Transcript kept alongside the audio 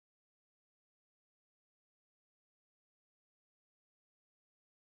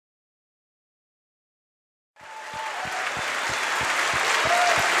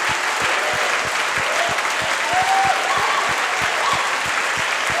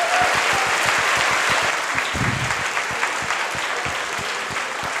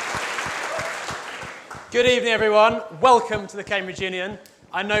Good evening, everyone. Welcome to the Cambridge Union.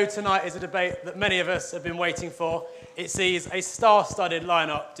 I know tonight is a debate that many of us have been waiting for. It sees a star-studded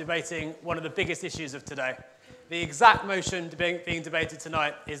lineup debating one of the biggest issues of today. The exact motion being debated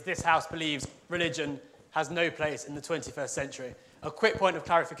tonight is this House believes religion has no place in the 21st century. A quick point of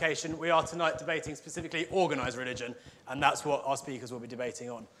clarification, we are tonight debating specifically organised religion, and that's what our speakers will be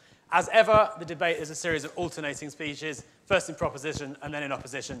debating on. As ever, the debate is a series of alternating speeches, first in proposition and then in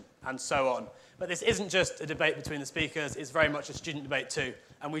opposition, and so on. But this isn't just a debate between the speakers, it's very much a student debate too,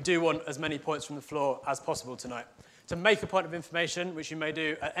 and we do want as many points from the floor as possible tonight. To make a point of information, which you may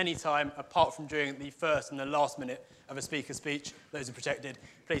do at any time apart from during the first and the last minute of a speaker's speech, those are protected,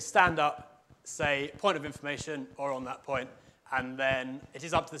 please stand up, say point of information or on that point, and then it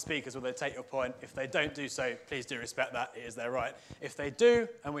is up to the speakers whether they take your point. If they don't do so, please do respect that. It is their right. If they do,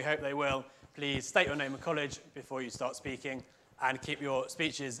 and we hope they will, please state your name and college before you start speaking and keep your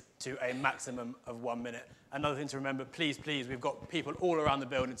speeches to a maximum of 1 minute. Another thing to remember, please, we've got people all around the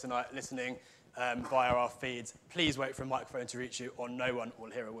building tonight listening via our feeds. Please wait for a microphone to reach you or no one will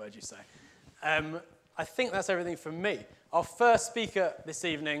hear a word you say. I think that's everything from me. Our first speaker this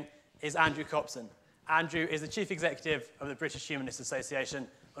evening is Andrew Copson. Andrew is the Chief Executive of the British Humanist Association,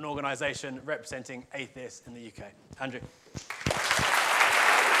 an organisation representing atheists in the UK. Andrew.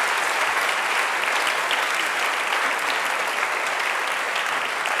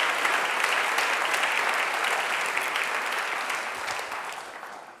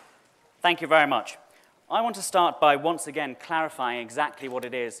 Thank you very much. I want to start by once again clarifying exactly what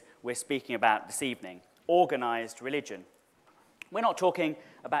it is we're speaking about this evening, organised religion. We're not talking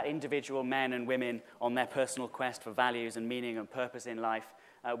about individual men and women on their personal quest for values and meaning and purpose in life.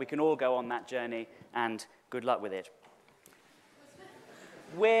 We can all go on that journey, and good luck with it.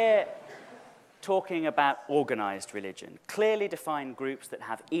 We're talking about organised religion, clearly defined groups that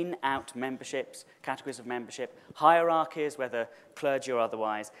have in-out memberships, categories of membership, hierarchies, whether clergy or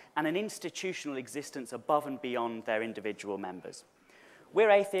otherwise, and an institutional existence above and beyond their individual members.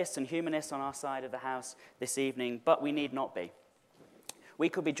 We're atheists and humanists on our side of the house this evening, but we need not be. We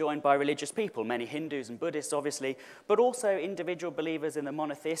could be joined by religious people, many Hindus and Buddhists, obviously, but also individual believers in the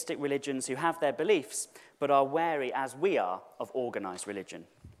monotheistic religions who have their beliefs, but are wary, as we are, of organised religion.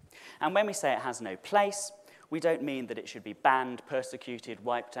 And when we say it has no place, we don't mean that it should be banned, persecuted,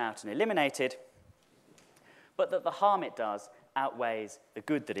 wiped out, and eliminated, but that the harm it does outweighs the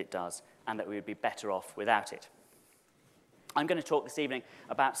good that it does, and that we would be better off without it. I'm going to talk this evening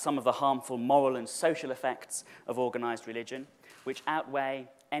about some of the harmful moral and social effects of organised religion, which outweigh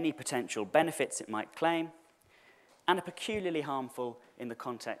any potential benefits it might claim, and are peculiarly harmful in the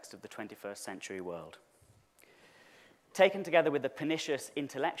context of the 21st century world. Taken together with the pernicious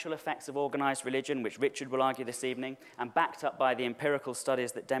intellectual effects of organised religion, which Richard will argue this evening, and backed up by the empirical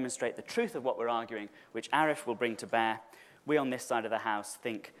studies that demonstrate the truth of what we're arguing, which Arif will bring to bear, we on this side of the House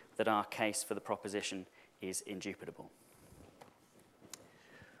think that our case for the proposition is indubitable.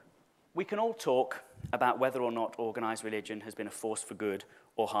 We can all talk about whether or not organised religion has been a force for good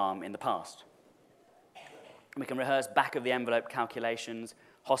or harm in the past. We can rehearse back-of-the-envelope calculations,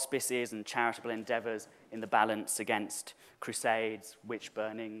 hospices and charitable endeavours in the balance against crusades, witch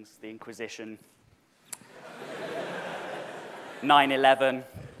burnings, the Inquisition, 9/11,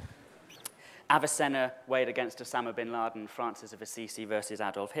 Avicenna weighed against Osama bin Laden, Francis of Assisi versus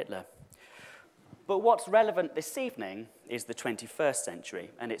Adolf Hitler. But what's relevant this evening is the 21st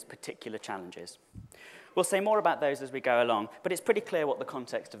century and its particular challenges. We'll say more about those as we go along, but it's pretty clear what the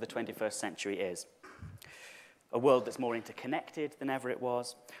context of the 21st century is. A world that's more interconnected than ever it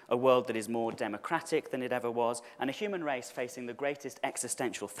was, a world that is more democratic than it ever was, and a human race facing the greatest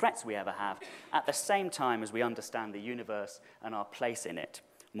existential threats we ever have at the same time as we understand the universe and our place in it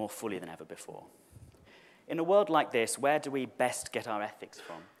more fully than ever before. In a world like this, where do we best get our ethics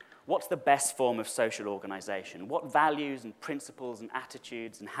from? What's the best form of social organisation? What values and principles and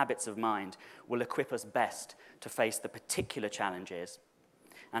attitudes and habits of mind will equip us best to face the particular challenges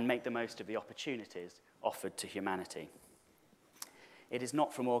and make the most of the opportunities offered to humanity? It is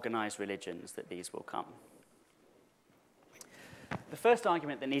not from organised religions that these will come. The first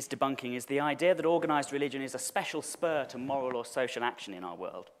argument that needs debunking is the idea that organised religion is a special spur to moral or social action in our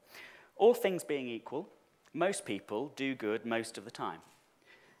world. All things being equal, most people do good most of the time.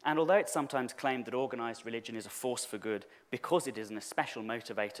 And although it's sometimes claimed that organised religion is a force for good because it is an especial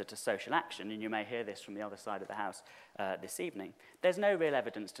motivator to social action, and you may hear this from the other side of the House this evening, there's no real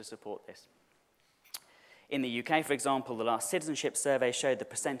evidence to support this. In the UK, for example, the last citizenship survey showed the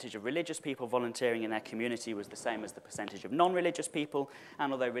percentage of religious people volunteering in their community was the same as the percentage of non-religious people.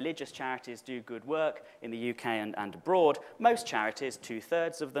 And although religious charities do good work in the UK and abroad, most charities,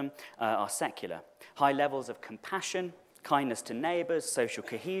 2/3 of them, are secular. High levels of compassion, kindness to neighbours, social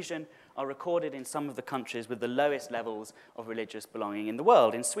cohesion are recorded in some of the countries with the lowest levels of religious belonging in the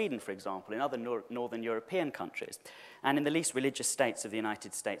world, in Sweden, for example, in other northern European countries, and in the least religious states of the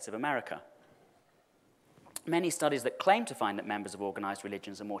United States of America. Many studies that claim to find that members of organised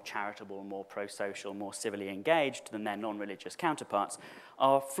religions are more charitable, more pro-social, more civilly engaged than their non-religious counterparts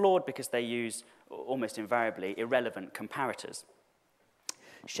are flawed because they use, almost invariably, irrelevant comparators.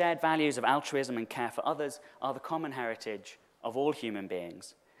 Shared values of altruism and care for others are the common heritage of all human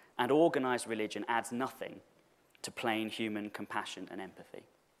beings, and organised religion adds nothing to plain human compassion and empathy.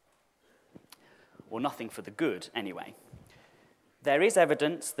 Or nothing for the good, anyway. There is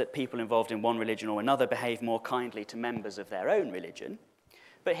evidence that people involved in one religion or another behave more kindly to members of their own religion,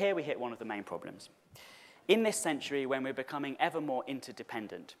 but here we hit one of the main problems. In this century, when we're becoming ever more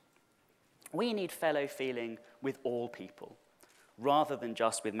interdependent, we need fellow feeling with all people, rather than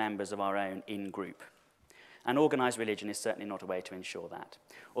just with members of our own in-group. And organised religion is certainly not a way to ensure that.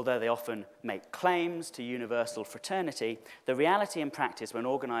 Although they often make claims to universal fraternity, the reality in practice when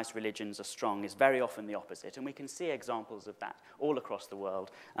organised religions are strong is very often the opposite, and we can see examples of that all across the world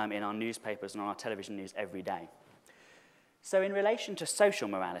in our newspapers and on our television news every day. So in relation to social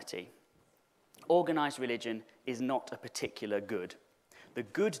morality, organised religion is not a particular good. The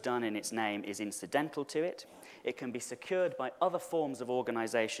good done in its name is incidental to it. It can be secured by other forms of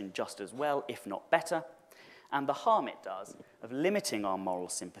organisation just as well, if not better, and the harm it does of limiting our moral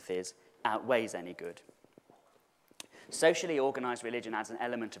sympathies outweighs any good. Socially organised religion adds an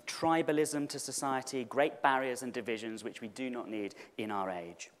element of tribalism to society, great barriers and divisions which we do not need in our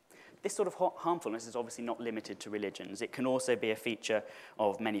age. This sort of harmfulness is obviously not limited to religions. It can also be a feature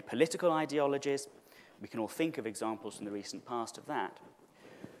of many political ideologies. We can all think of examples from the recent past of that.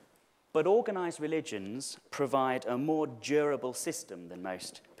 But organised religions provide a more durable system than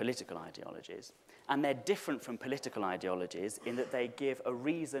most political ideologies. And they're different from political ideologies in that they give a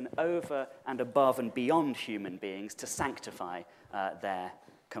reason over and above and beyond human beings to sanctify their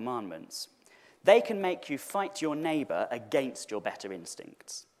commandments. They can make you fight your neighbour against your better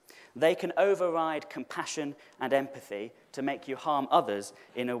instincts. They can override compassion and empathy to make you harm others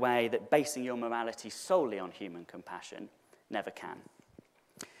in a way that basing your morality solely on human compassion never can.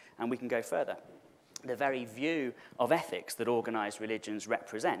 And we can go further. The very view of ethics that organised religions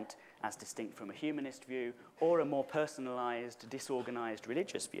represent, as distinct from a humanist view or a more personalised, disorganised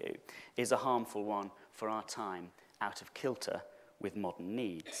religious view, is a harmful one for our time, out of kilter with modern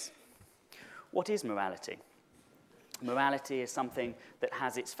needs. What is morality? Morality is something that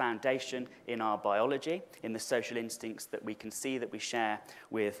has its foundation in our biology, in the social instincts that we can see that we share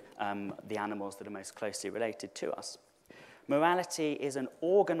with the animals that are most closely related to us. Morality is an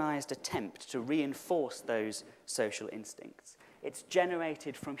organised attempt to reinforce those social instincts. It's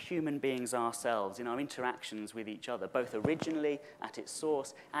generated from human beings ourselves in our interactions with each other, both originally at its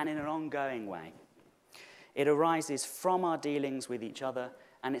source and in an ongoing way. It arises from our dealings with each other,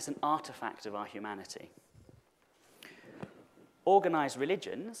 and it's an artifact of our humanity. Organised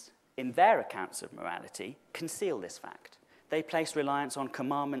religions, in their accounts of morality, conceal this fact. They place reliance on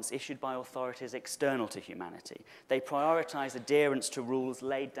commandments issued by authorities external to humanity. They prioritise adherence to rules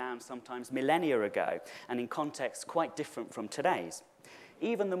laid down sometimes millennia ago and in contexts quite different from today's.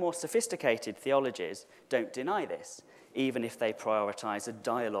 Even the more sophisticated theologies don't deny this, even if they prioritise a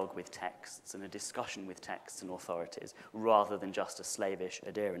dialogue with texts and a discussion with texts and authorities, rather than just a slavish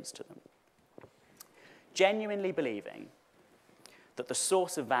adherence to them. Genuinely believing that the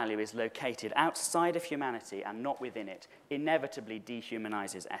source of value is located outside of humanity and not within it inevitably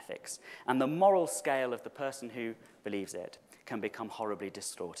dehumanizes ethics, and the moral scale of the person who believes it can become horribly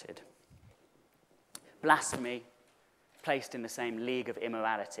distorted. Blasphemy, placed in the same league of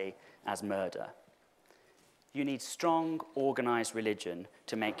immorality as murder. You need strong, organized religion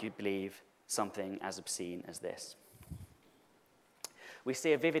to make you believe something as obscene as this. We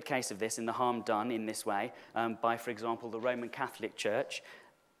see a vivid case of this in the harm done in this way by, for example, the Roman Catholic Church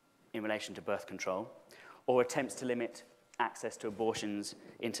in relation to birth control, or attempts to limit access to abortions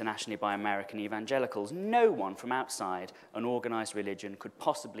internationally by American evangelicals. No one from outside an organized religion could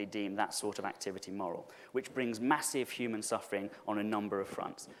possibly deem that sort of activity moral, which brings massive human suffering on a number of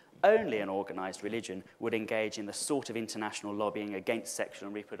fronts. Only an organized religion would engage in the sort of international lobbying against sexual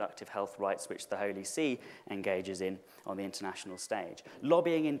and reproductive health rights which the Holy See engages in on the international stage.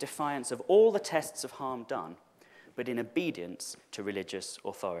 Lobbying in defiance of all the tests of harm done, but in obedience to religious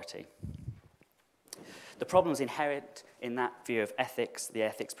authority. The problems inherent in that view of ethics, the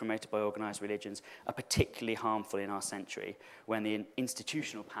ethics promoted by organised religions, are particularly harmful in our century when the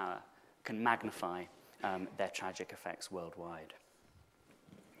institutional power can magnify their tragic effects worldwide.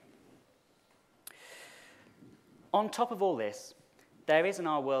 On top of all this, there is in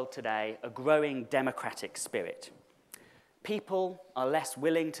our world today a growing democratic spirit. People are less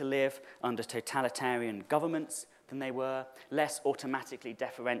willing to live under totalitarian governments than they were, less automatically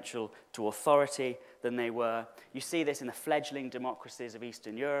deferential to authority than they were. You see this in the fledgling democracies of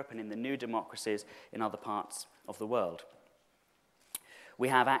Eastern Europe and in the new democracies in other parts of the world. We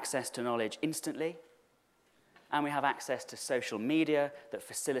have access to knowledge instantly, and we have access to social media that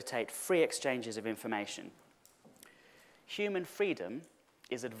facilitate free exchanges of information. Human freedom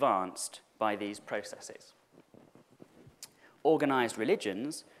is advanced by these processes. Organized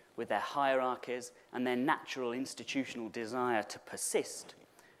religions, with their hierarchies and their natural institutional desire to persist,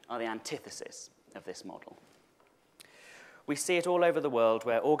 are the antithesis of this model. We see it all over the world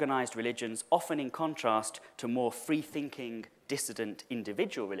where organized religions, often in contrast to more free-thinking, dissident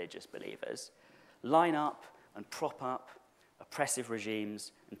individual religious believers, line up and prop up oppressive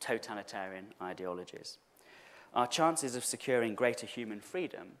regimes and totalitarian ideologies. Our chances of securing greater human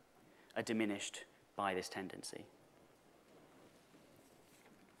freedom are diminished by this tendency.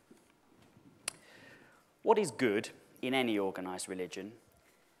 What is good in any organized religion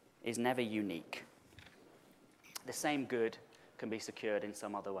is never unique. The same good can be secured in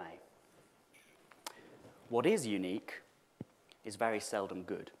some other way. What is unique is very seldom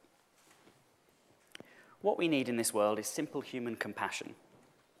good. What we need in this world is simple human compassion,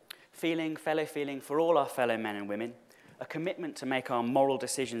 fellow feeling for all our fellow men and women, a commitment to make our moral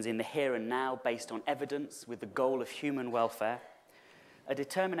decisions in the here and now based on evidence with the goal of human welfare, a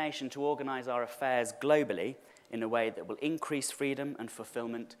determination to organize our affairs globally in a way that will increase freedom and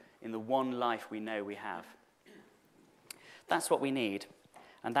fulfillment in the one life we know we have. That's what we need,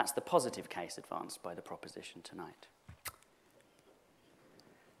 and that's the positive case advanced by the proposition tonight.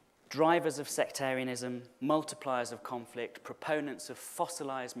 Drivers of sectarianism, multipliers of conflict, proponents of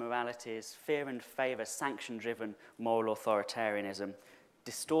fossilized moralities, fear and favor, sanction-driven moral authoritarianism,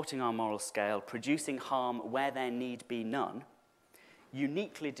 distorting our moral scale, producing harm where there need be none,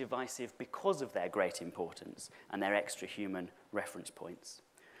 uniquely divisive because of their great importance and their extra-human reference points.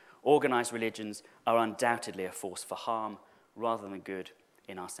 Organized religions are undoubtedly a force for harm rather than good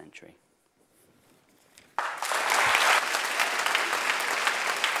in our century.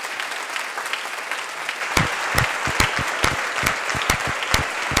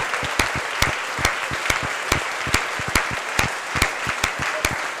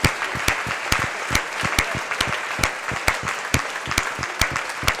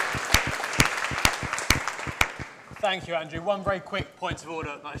 Thank you, Andrew. One very quick point of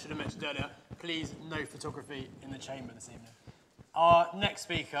order that I should have mentioned earlier. Please, no photography in the chamber this evening. Our next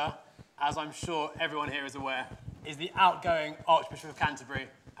speaker, as I'm sure everyone here is aware, is the outgoing Archbishop of Canterbury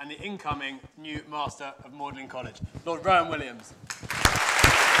and the incoming new Master of Magdalene College, Lord Rowan Williams.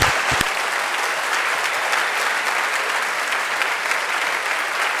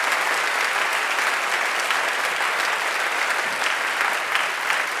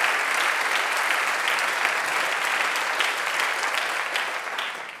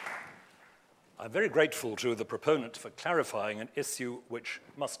 I'm very grateful to the proponent for clarifying an issue which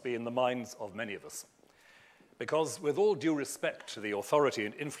must be in the minds of many of us. Because with all due respect to the authority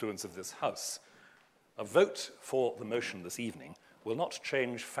and influence of this House, a vote for the motion this evening will not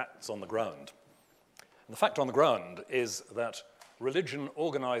change facts on the ground. And the fact on the ground is that religion,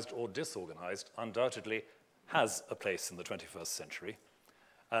 organized or disorganized, undoubtedly has a place in the 21st century.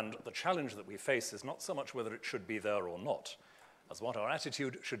 And the challenge that we face is not so much whether it should be there or not, as what our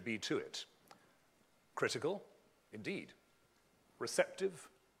attitude should be to it. Critical, indeed. Receptive,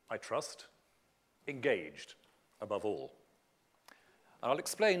 I trust. Engaged, above all. And I'll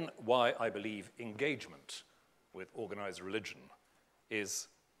explain why I believe engagement with organized religion is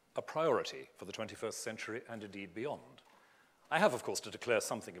a priority for the 21st century and indeed beyond. I have, of course, to declare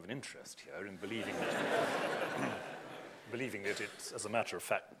something of an interest here in believing that it's, as a matter of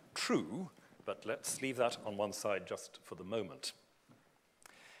fact, true, but let's leave that on one side just for the moment.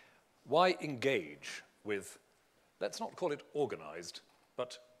 Why engage with, let's not call it organized,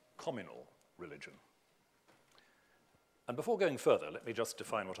 but communal religion? And before going further, let me just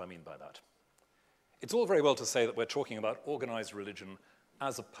define what I mean by that. It's all very well to say that we're talking about organized religion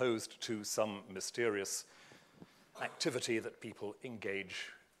as opposed to some mysterious activity that people engage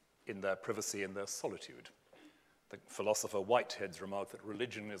in their privacy, in their solitude. The philosopher Whitehead's remark that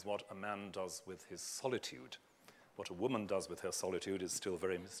religion is what a man does with his solitude. What a woman does with her solitude is still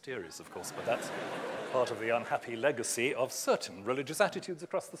very mysterious, of course, but that's part of the unhappy legacy of certain religious attitudes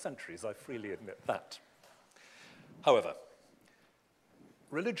across the centuries. I freely admit that. However,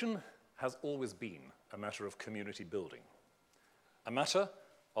 religion has always been a matter of community building, a matter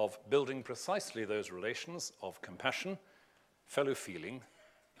of building precisely those relations of compassion, fellow feeling,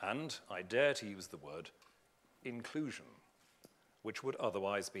 and, I dare to use the word, inclusion, which would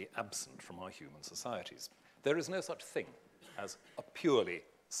otherwise be absent from our human societies. There is no such thing as a purely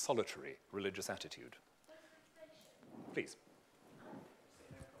solitary religious attitude. Please.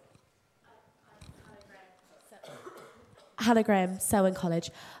 Hannah Graham, Selwyn College.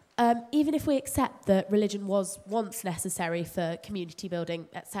 Even if we accept that religion was once necessary for community building,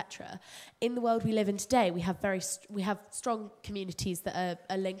 etc., in the world we live in today, we have strong communities that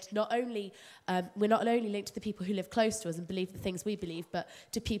are linked not only we're not only linked to the people who live close to us and believe the things we believe, but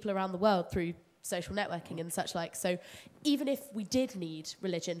to people around the world through social networking and such like. So even if we did need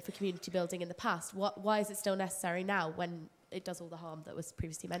religion for community building in the past, why is it still necessary now when it does all the harm that was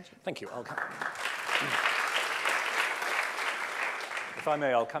previously mentioned? Thank you. If I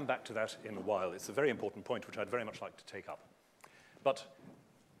may, I'll come back to that in a while. It's a very important point which I'd very much like to take up. But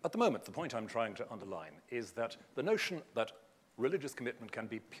at the moment, the point I'm trying to underline is that the notion that religious commitment can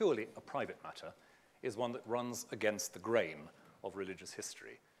be purely a private matter is one that runs against the grain of religious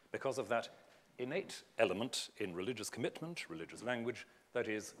history because of that innate element in religious commitment, religious language, that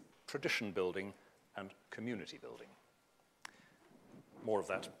is tradition building and community building. More of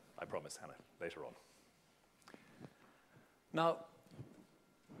that, I promise, Hannah, later on. Now,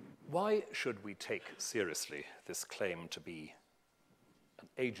 why should we take seriously this claim to be an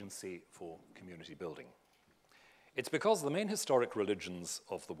agency for community building? It's because the main historic religions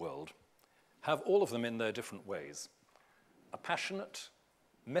of the world have, all of them in their different ways, a passionate,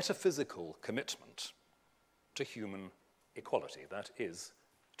 metaphysical commitment to human equality. That is,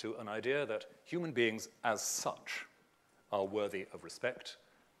 to an idea that human beings as such are worthy of respect,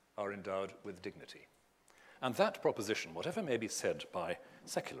 are endowed with dignity. And that proposition, whatever may be said by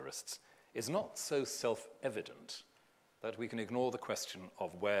secularists, is not so self-evident that we can ignore the question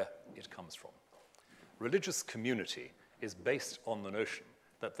of where it comes from. Religious community is based on the notion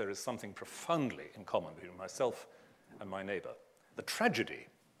that there is something profoundly in common between myself and my neighbor. The tragedy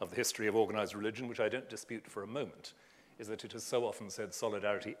of the history of organized religion, which I don't dispute for a moment, is that it has so often said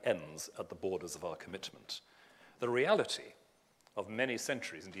solidarity ends at the borders of our commitment. The reality of many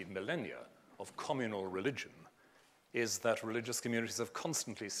centuries, indeed millennia, of communal religion is that religious communities have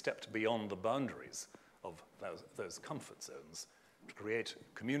constantly stepped beyond the boundaries of those comfort zones to create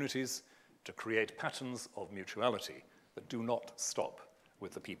communities, to create patterns of mutuality that do not stop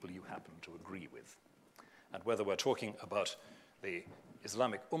with the people you happen to agree with. And whether we're talking about the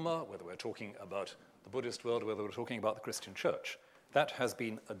Islamic Ummah, whether we're talking about the Buddhist world, whether we're talking about the Christian church, that has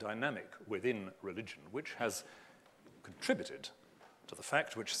been a dynamic within religion which has contributed to the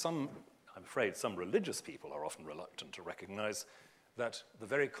fact which I'm afraid some religious people are often reluctant to recognize, that the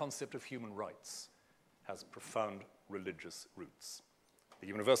very concept of human rights has profound religious roots. The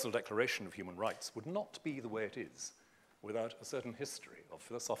Universal Declaration of Human Rights would not be the way it is without a certain history of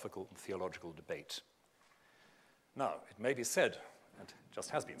philosophical and theological debate. Now, it may be said, and just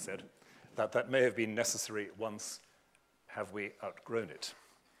has been said, that that may have been necessary once. Have we outgrown it?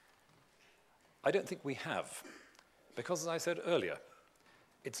 I don't think we have, because as I said earlier,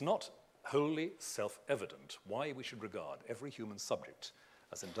 it's not wholly self-evident why we should regard every human subject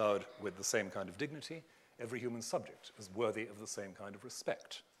as endowed with the same kind of dignity, every human subject as worthy of the same kind of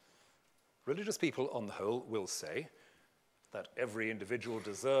respect. Religious people, on the whole, will say that every individual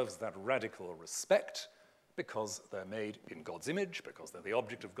deserves that radical respect because they're made in God's image, because they're the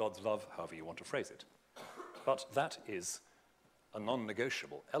object of God's love, however you want to phrase it. But that is a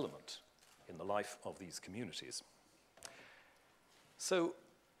non-negotiable element in the life of these communities. So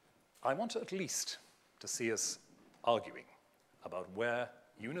I want at least to see us arguing about where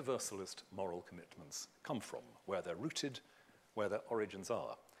universalist moral commitments come from, where they're rooted, where their origins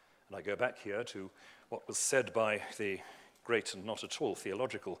are. And I go back here to what was said by the great and not at all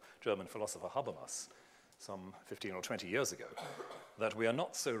theological German philosopher Habermas some 15 or 20 years ago, that we are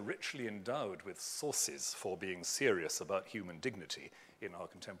not so richly endowed with sources for being serious about human dignity in our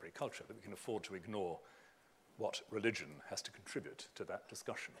contemporary culture that we can afford to ignore what religion has to contribute to that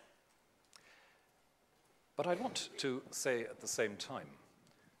discussion. But I want to say at the same time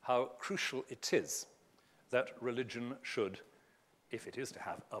how crucial it is that religion should, if it is to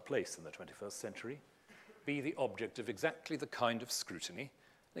have a place in the 21st century, be the object of exactly the kind of scrutiny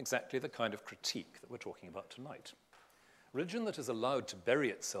and exactly the kind of critique that we're talking about tonight. Religion that is allowed to bury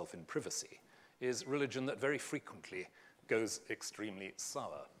itself in privacy is religion that very frequently goes extremely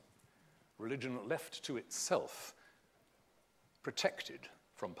sour. Religion left to itself, protected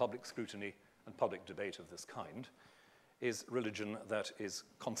from public scrutiny and public debate of this kind, is religion that is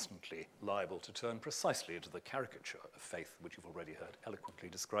constantly liable to turn precisely into the caricature of faith, which you've already heard eloquently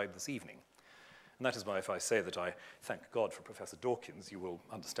described this evening. And that is why if I say that I thank God for Professor Dawkins, you will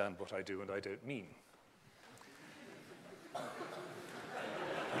understand what I do and I don't mean.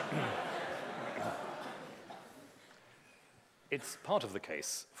 It's part of the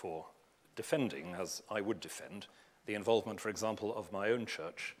case for defending, as I would defend, the involvement, for example, of my own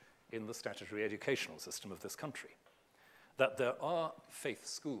church in the statutory educational system of this country. That there are faith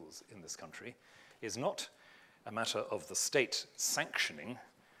schools in this country is not a matter of the state sanctioning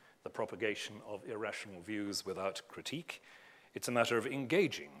the propagation of irrational views without critique. It's a matter of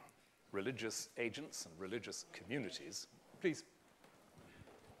engaging religious agents and religious communities. Please.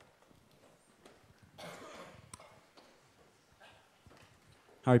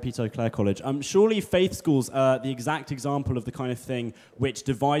 Harry Peter, Clare College. Surely faith schools are the exact example of the kind of thing which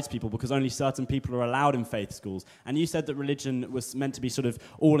divides people because only certain people are allowed in faith schools. And you said that religion was meant to be sort of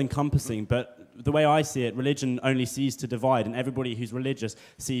all-encompassing, but the way I see it, religion only sees to divide, and everybody who's religious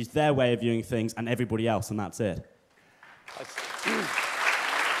sees their way of viewing things and everybody else, and that's it.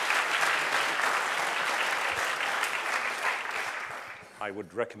 I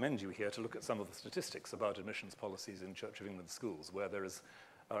would recommend you here to look at some of the statistics about admissions policies in Church of England schools, where there is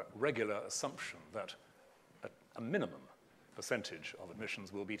a regular assumption that a minimum percentage of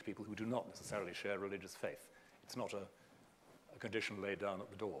admissions will be to people who do not necessarily share religious faith. It's not a condition laid down at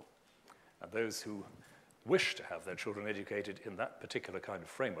the door. And those who wish to have their children educated in that particular kind of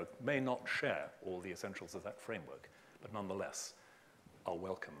framework may not share all the essentials of that framework, but nonetheless are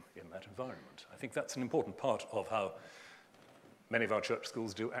welcome in that environment. I think that's an important part of how many of our church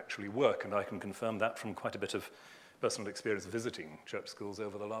schools do actually work, and I can confirm that from quite a bit of personal experience visiting church schools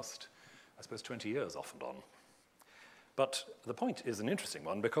over the last, I suppose, 20 years off and on. But the point is an interesting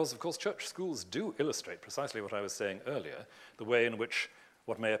one because, of course, church schools do illustrate precisely what I was saying earlier, the way in which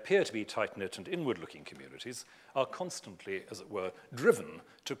what may appear to be tight-knit and inward-looking communities are constantly, as it were, driven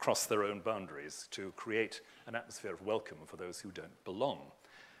to cross their own boundaries, to create an atmosphere of welcome for those who don't belong.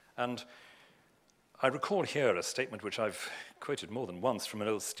 And I recall here a statement which I've quoted more than once from an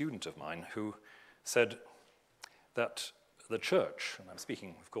old student of mine who said that the church, and I'm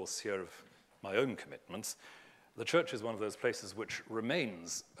speaking, of course, here of my own commitments, the church is one of those places which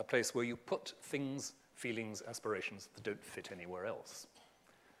remains a place where you put things, feelings, aspirations that don't fit anywhere else.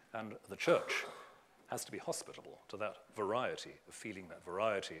 And the church has to be hospitable to that variety of feeling, that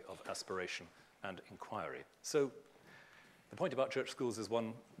variety of aspiration and inquiry. So the point about church schools is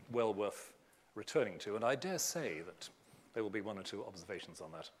one well worth returning to, and I dare say that there will be one or two observations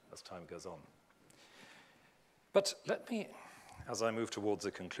on that as time goes on. But let me, as I move towards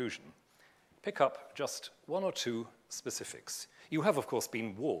a conclusion, pick up just one or two specifics. You have, of course,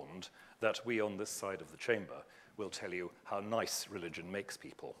 been warned that we on this side of the chamber will tell you how nice religion makes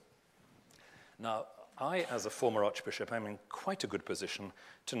people. Now, I, as a former archbishop, am in quite a good position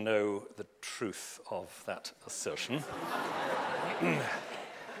to know the truth of that assertion.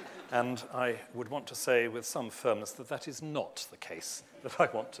 And I would want to say with some firmness that that is not the case that I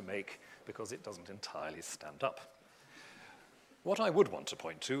want to make because it doesn't entirely stand up. What I would want to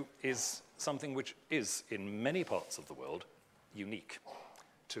point to is something which is, in many parts of the world, unique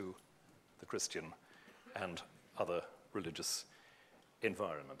to the Christian and other religious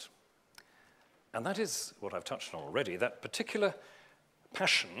environment. And that is what I've touched on already, that particular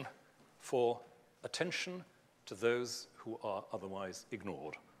passion for attention to those who are otherwise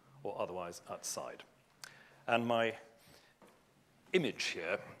ignored or otherwise outside. And my image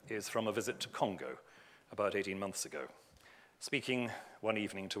here is from a visit to Congo about 18 months ago, speaking one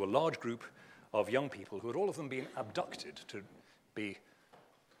evening to a large group of young people who had all of them been abducted to be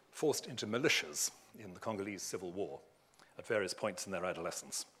forced into militias in the Congolese civil war at various points in their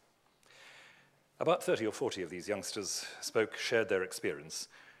adolescence. About 30 or 40 of these youngsters shared their experience,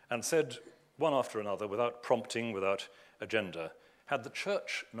 and said, one after another, without prompting, without agenda, had the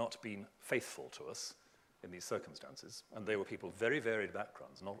church not been faithful to us in these circumstances, and they were people of very varied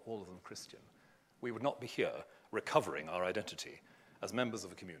backgrounds, not all of them Christian, we would not be here recovering our identity as members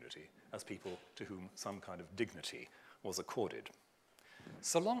of a community, as people to whom some kind of dignity was accorded.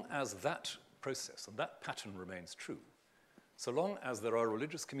 So long as that process and that pattern remains true, so long as there are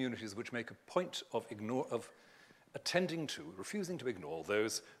religious communities which make a point of attending to, refusing to ignore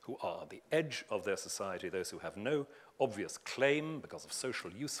those who are the edge of their society, those who have no obvious claim because of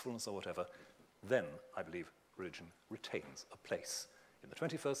social usefulness or whatever, then I believe religion retains a place in the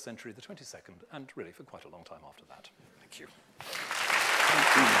 21st century, the 22nd, and really for quite a long time after that. Thank you.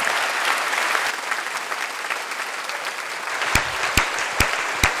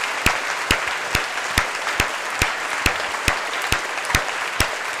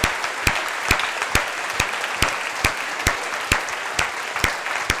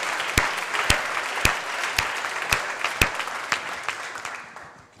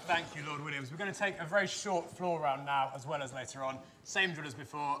 Thank you, Lord Williams. We're going to take a very short floor round now, as well as later on. Same drill as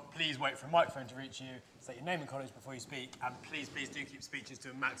before. Please wait for a microphone to reach you. State your name and college before you speak. And please do keep speeches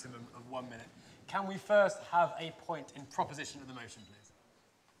to a maximum of 1 minute. Can we first have a point in proposition of the motion,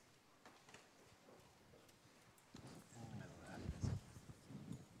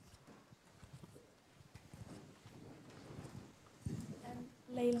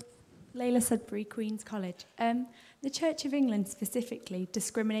 please? Layla Sudbury, Queen's College. The Church of England specifically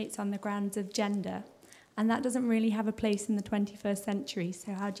discriminates on the grounds of gender, and that doesn't really have a place in the 21st century,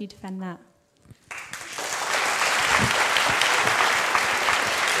 so how do you defend that?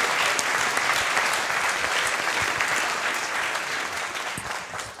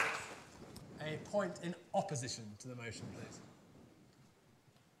 A point in opposition to the motion, please.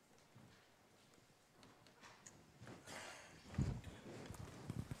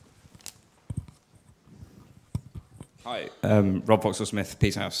 Hi, Rob Vauxhall-Smith,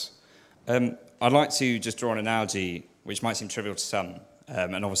 Peacehouse. I'd like to just draw an analogy which might seem trivial to some,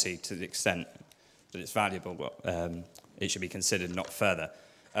 and obviously to the extent that it's valuable, it should be considered not further.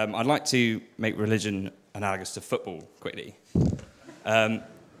 I'd like to make religion analogous to football quickly.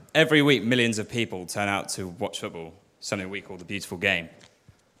 Every week, millions of people turn out to watch football, something we call the beautiful game.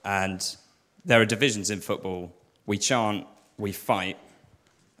 And there are divisions in football. We chant, we fight,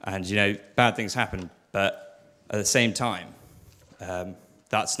 and, you know, bad things happen, but at the same time,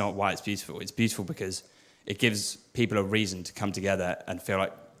 that's not why it's beautiful. It's beautiful because it gives people a reason to come together and feel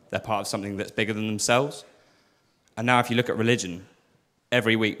like they're part of something that's bigger than themselves. And now if you look at religion,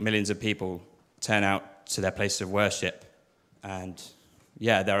 every week millions of people turn out to their places of worship. And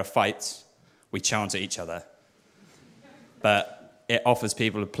yeah, there are fights. We chant at each other. But it offers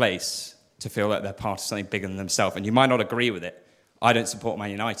people a place to feel like they're part of something bigger than themselves. And you might not agree with it. I don't support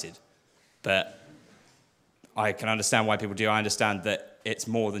Man United, but I can understand why people do. I understand that it's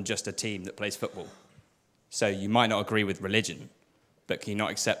more than just a team that plays football. So you might not agree with religion, but can you not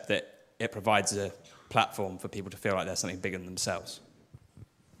accept that it provides a platform for people to feel like there's something bigger than themselves?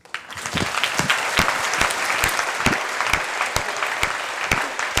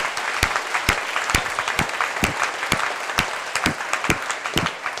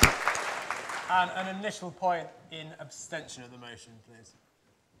 And an initial point in abstention of the motion, please.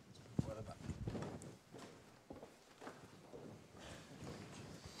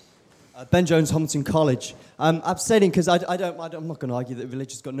 Ben Jones, Hamilton College. I'm abstaining because I'm not going to argue that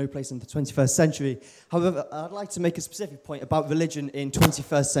religion's got no place in the 21st century. However, I'd like to make a specific point about religion in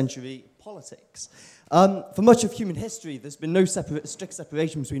 21st century politics. For much of human history, there's been no strict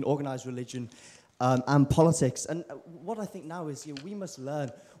separation between organised religion and politics. And what I think now is, we must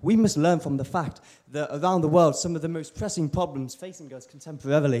learn from the fact that around the world, some of the most pressing problems facing us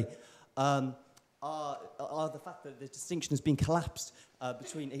contemporarily are the fact that the distinction has been collapsed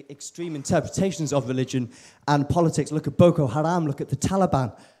between extreme interpretations of religion and politics. Look at Boko Haram, look at the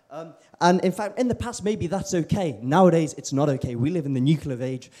Taliban. And in fact, in the past, maybe that's okay. Nowadays, it's not okay. We live in the nuclear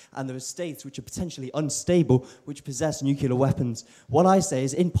age, and there are states which are potentially unstable, which possess nuclear weapons. What I say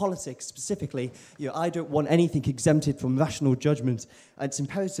is, in politics specifically, I don't want anything exempted from rational judgment. And it's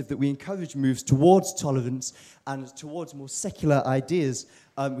imperative that we encourage moves towards tolerance and towards more secular ideas.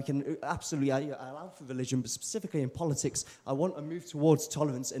 We can absolutely allow for religion, but specifically in politics, I want a move towards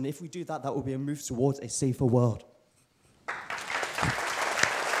tolerance. And if we do that, that will be a move towards a safer world.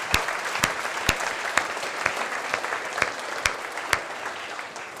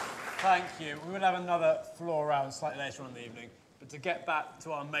 Thank you. We will have another floor round slightly later on in the evening. But to get back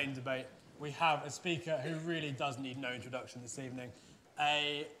to our main debate, we have a speaker who really does need no introduction this evening.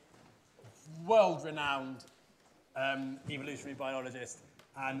 A world-renowned evolutionary biologist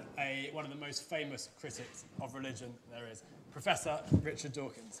and one of the most famous critics of religion there is, Professor Richard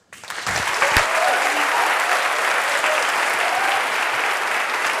Dawkins.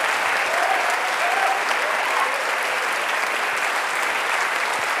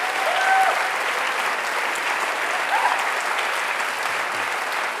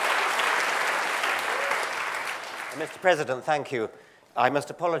 Mr. President, thank you. I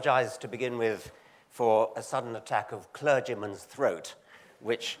must apologise to begin with for a sudden attack of clergyman's throat,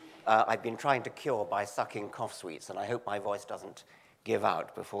 which I've been trying to cure by sucking cough sweets, and I hope my voice doesn't give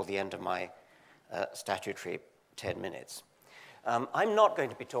out before the end of my statutory 10 minutes. I'm not going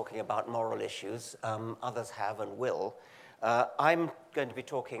to be talking about moral issues. Others have and will. I'm going to be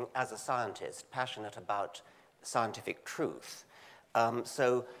talking as a scientist, passionate about scientific truth.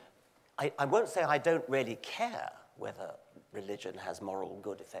 So I won't say I don't really care whether religion has moral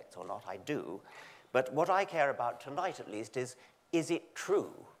good effects or not. I do. But what I care about tonight, at least, is it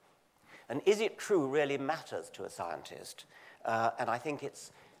true? And is it true really matters to a scientist? And I think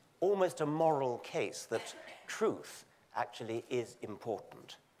it's almost a moral case that truth actually is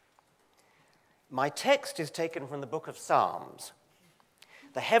important. My text is taken from the book of Psalms.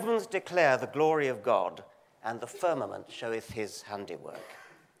 The heavens declare the glory of God, and the firmament showeth his handiwork.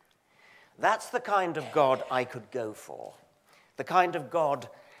 That's the kind of God I could go for, the kind of God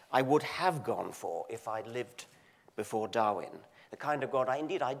I would have gone for if I'd lived before Darwin, the kind of God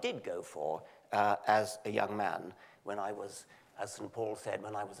I did go for as a young man when I was, as St. Paul said,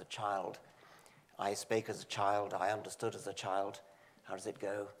 when I was a child. I spake as a child, I understood as a child. How does it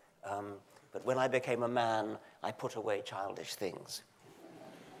go? But when I became a man, I put away childish things.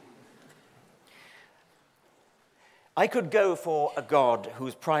 I could go for a God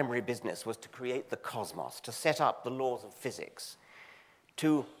whose primary business was to create the cosmos, to set up the laws of physics,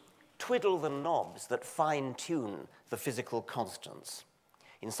 to twiddle the knobs that fine-tune the physical constants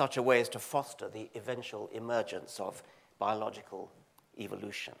in such a way as to foster the eventual emergence of biological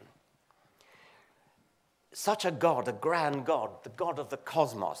evolution. Such a God, a grand God, the God of the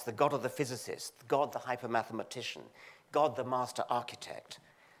cosmos, the God of the physicist, the God the hypermathematician, God the master architect,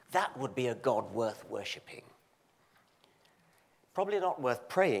 that would be a God worth worshipping. Probably not worth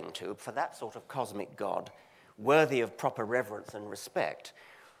praying to, for that sort of cosmic God, worthy of proper reverence and respect,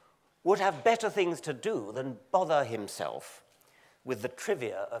 would have better things to do than bother himself with the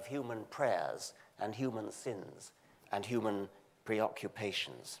trivia of human prayers and human sins and human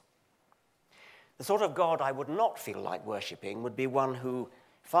preoccupations. The sort of God I would not feel like worshipping would be one who,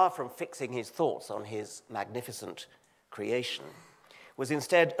 far from fixing his thoughts on his magnificent creation, was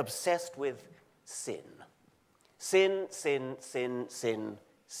instead obsessed with sin. Sin, sin, sin, sin,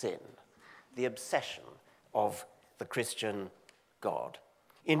 sin. The obsession of the Christian God.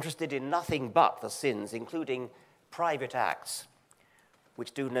 Interested in nothing but the sins, including private acts,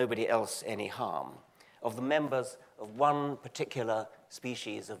 which do nobody else any harm, of the members of one particular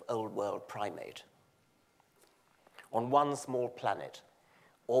species of old world primate. On one small planet,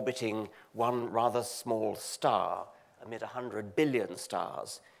 orbiting one rather small star amid 100 billion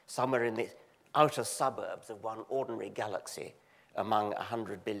stars, somewhere in the outer suburbs of one ordinary galaxy among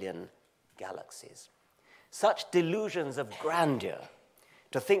 100 billion galaxies. Such delusions of grandeur,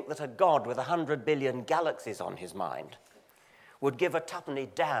 to think that a God with 100 billion galaxies on his mind would give a tuppenny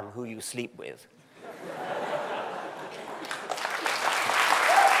damn who you sleep with.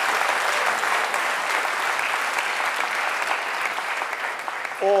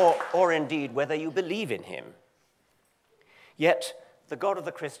 or indeed whether you believe in him. Yet the God of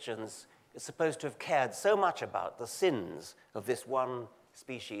the Christians is supposed to have cared so much about the sins of this one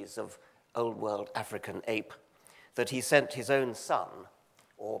species of old world African ape that he sent his own son,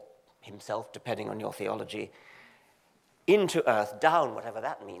 or himself, depending on your theology, into earth, down, whatever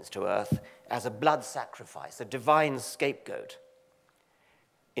that means to earth, as a blood sacrifice, a divine scapegoat,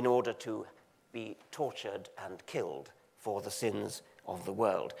 in order to be tortured and killed for the sins of the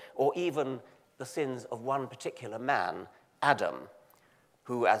world, or even the sins of one particular man, Adam,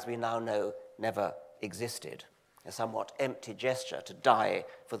 who, as we now know, never existed. A somewhat empty gesture to die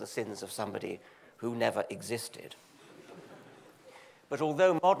for the sins of somebody who never existed. But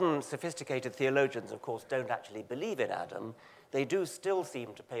although modern sophisticated theologians, of course, don't actually believe in Adam, they do still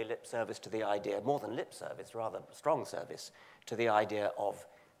seem to pay lip service to the idea, more than lip service, rather strong service, to the idea of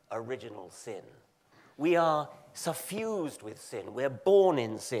original sin. We are suffused with sin. We're born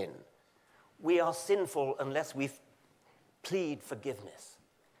in sin. We are sinful unless we plead forgiveness.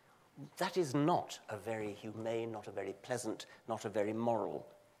 That is not a very humane, not a very pleasant, not a very moral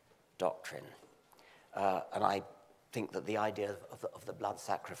doctrine. And I think that the idea of the blood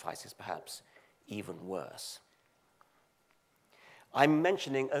sacrifice is perhaps even worse. I'm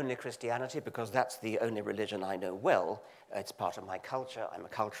mentioning only Christianity because that's the only religion I know well. It's part of my culture. I'm a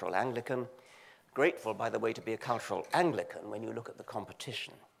cultural Anglican. Grateful, by the way, to be a cultural Anglican when you look at the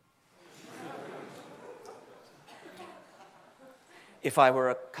competition. If I were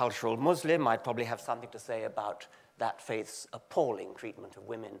a cultural Muslim, I'd probably have something to say about that faith's appalling treatment of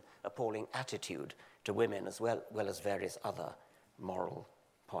women, appalling attitude to women, as well as various other moral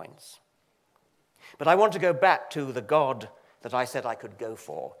points. But I want to go back to the God that I said I could go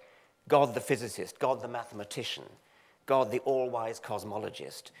for, God the physicist, God the mathematician, God the all-wise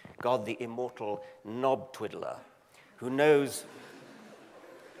cosmologist, God the immortal knob twiddler, who knows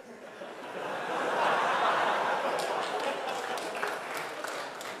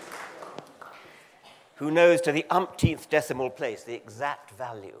to the umpteenth decimal place the exact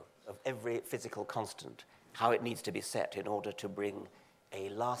value of every physical constant, how it needs to be set in order to bring a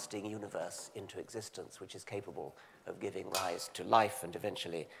lasting universe into existence which is capable of giving rise to life and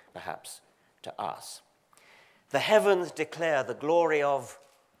eventually, perhaps, to us. The heavens declare the glory of,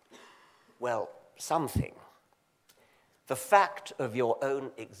 well, something. The fact of your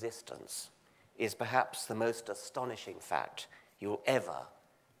own existence is perhaps the most astonishing fact you'll ever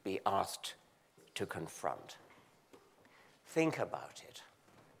be asked to confront. Think about it.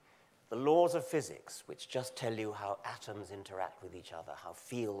 The laws of physics, which just tell you how atoms interact with each other, how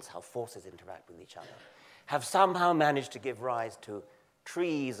fields, how forces interact with each other, have somehow managed to give rise to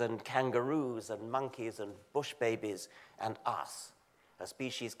trees and kangaroos and monkeys and bush babies and us, a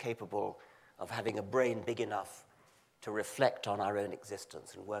species capable of having a brain big enough to reflect on our own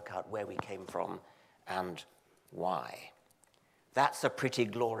existence and work out where we came from and why. That's a pretty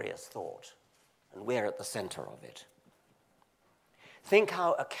glorious thought, and we're at the center of it. Think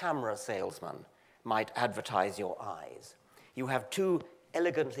how a camera salesman might advertise your eyes. You have two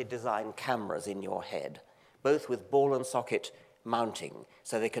elegantly designed cameras in your head, both with ball and socket mounting,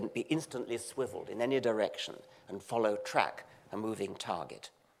 so they can be instantly swiveled in any direction and track a moving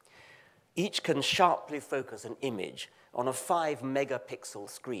target. Each can sharply focus an image on a 5-megapixel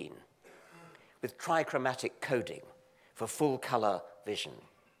screen with trichromatic coding for full color vision.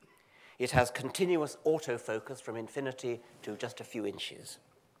 It has continuous autofocus from infinity to just a few inches.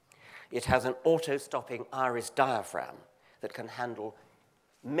 It has an auto-stopping iris diaphragm that can handle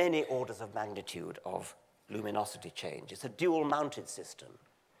many orders of magnitude of luminosity change. It's a dual-mounted system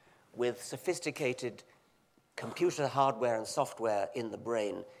with sophisticated computer hardware and software in the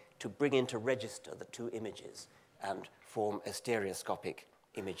brain to bring into register the two images and form stereoscopic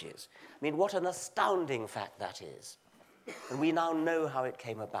images. I mean, what an astounding fact that is. And we now know how it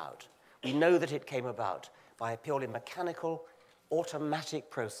came about. We know that it came about by a purely mechanical, automatic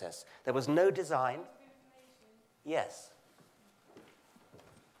process. There was no design. Yes.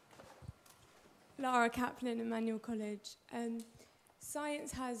 Lara Kaplan, Emmanuel College.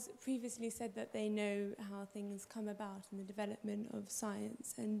 Science has previously said that they know how things come about in the development of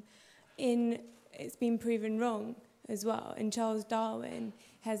science, and it's been proven wrong as well. And Charles Darwin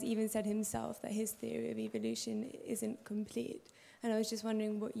has even said himself that his theory of evolution isn't complete. And I was just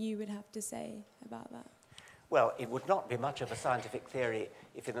wondering what you would have to say about that. Well, it would not be much of a scientific theory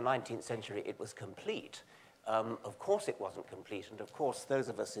if in the 19th century it was complete. Of course it wasn't complete, and of course those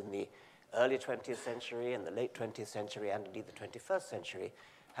of us in the early 20th century and the late 20th century and indeed the 21st century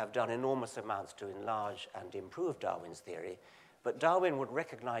have done enormous amounts to enlarge and improve Darwin's theory, but Darwin would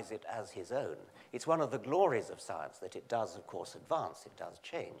recognize it as his own. It's one of the glories of science that it does, of course, advance, it does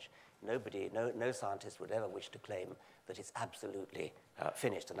change. No scientist would ever wish to claim that it's absolutely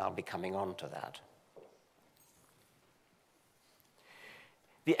finished, and I'll be coming on to that.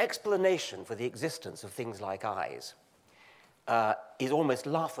 The explanation for the existence of things like eyes is almost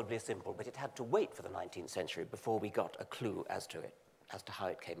laughably simple, but it had to wait for the 19th century before we got a clue as to how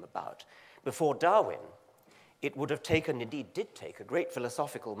it came about. Before Darwin, it would have taken, indeed did take, a great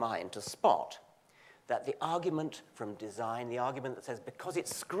philosophical mind to spot that the argument from design, the argument that says because it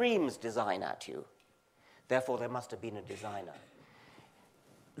screams design at you, therefore there must have been a designer,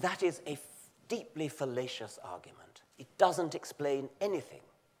 that is a deeply fallacious argument. It doesn't explain anything,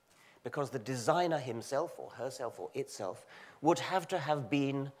 because the designer himself or herself or itself would have to have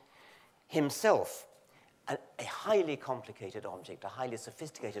been himself a highly complicated object, a highly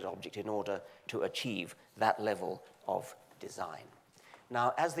sophisticated object in order to achieve that level of design.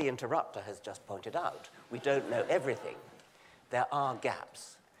 Now, as the interrupter has just pointed out, we don't know everything. There are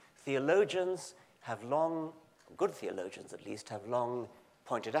gaps. Theologians have long, good theologians at least, have long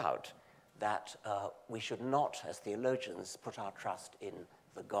pointed out that we should not, as theologians, put our trust in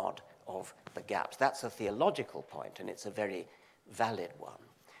the God of the gaps. That's a theological point, and it's a very valid one,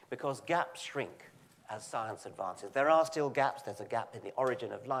 because gaps shrink as science advances. There are still gaps. There's a gap in the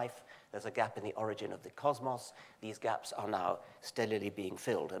origin of life. There's a gap in the origin of the cosmos. These gaps are now steadily being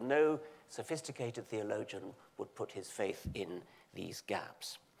filled, and no sophisticated theologian would put his faith in these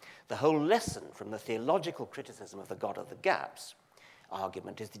gaps. The whole lesson from the theological criticism of the God of the gaps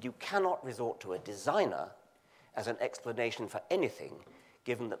argument is that you cannot resort to a designer as an explanation for anything,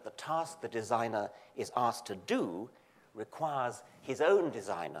 given that the task the designer is asked to do requires his own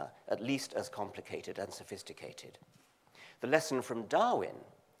designer at least as complicated and sophisticated. The lesson from Darwin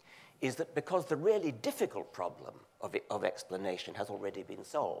is that because the really difficult problem of explanation has already been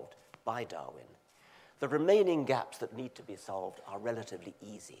solved by Darwin, The remaining gaps that need to be solved are relatively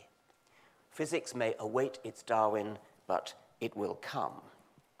easy. Physics may await its Darwin, but it will come.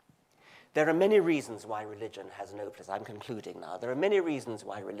 There are many reasons why religion has no place. I'm concluding now. There are many reasons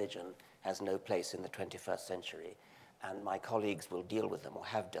why religion has no place in the 21st century, and my colleagues will deal with them or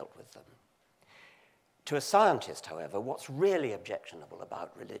have dealt with them. To a scientist, however, what's really objectionable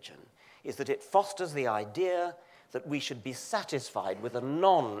about religion is that it fosters the idea that we should be satisfied with a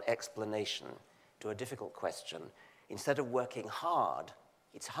non-explanation to a difficult question instead of working hard.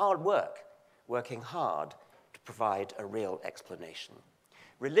 It's hard work, working hard to provide a real explanation.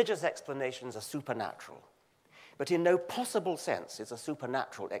 Religious explanations are supernatural, but in no possible sense is a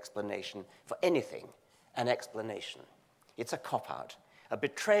supernatural explanation for anything an explanation. It's a cop-out, a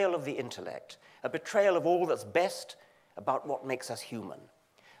betrayal of the intellect, a betrayal of all that's best about what makes us human,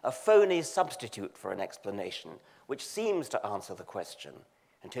 a phony substitute for an explanation which seems to answer the question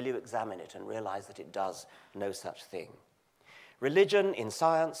until you examine it and realize that it does no such thing. Religion in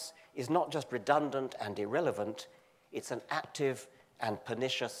science is not just redundant and irrelevant, it's an active and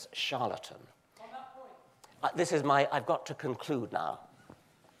pernicious charlatan. On that point. I've got to conclude now.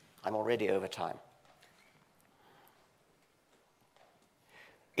 I'm already over time.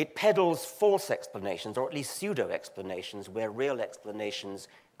 It peddles false explanations, or at least pseudo-explanations, where real explanations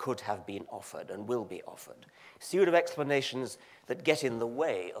could have been offered and will be offered. Pseudo-explanations that get in the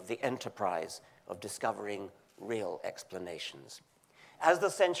way of the enterprise of discovering real explanations. As the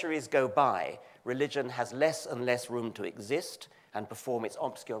centuries go by, religion has less and less room to exist and perform its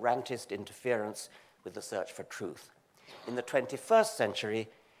obscurantist interference with the search for truth. In the 21st century,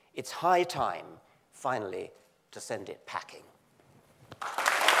 it's high time, finally, to send it packing.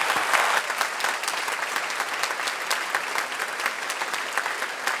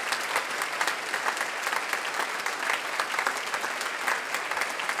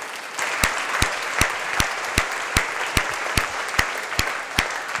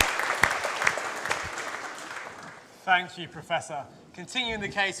 Thank you, Professor. Continuing the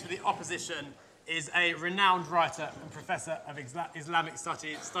case for the opposition is a renowned writer and Professor of Islamic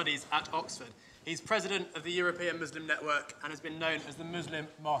Studies at Oxford. He's president of the European Muslim Network and has been known as the Muslim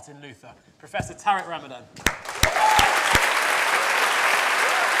Martin Luther. Professor Tariq Ramadan.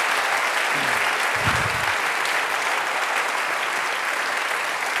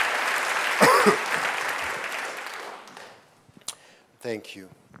 Thank you.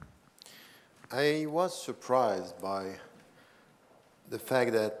 I was surprised by the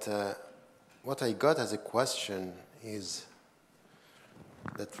fact that what I got as a question is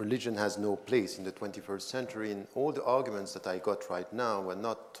that religion has no place in the 21st century, and all the arguments that I got right now were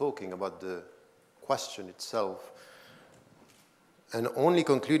not talking about the question itself, and only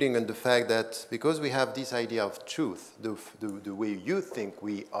concluding on the fact that because we have this idea of truth, the way you think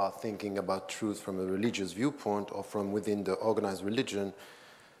we are thinking about truth from a religious viewpoint or from within the organized religion,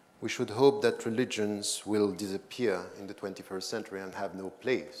 we should hope that religions will disappear in the 21st century and have no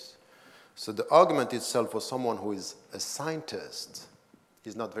place. So the argument itself for someone who is a scientist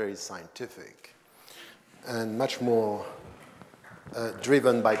is not very scientific and much more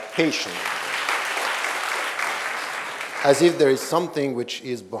driven by passion. As if there is something which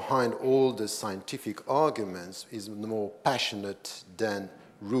is behind all the scientific arguments, is more passionate than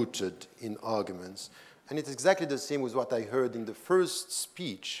rooted in arguments. And it's exactly the same with what I heard in the first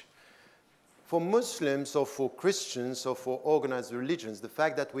speech. For Muslims or for Christians or for organized religions, the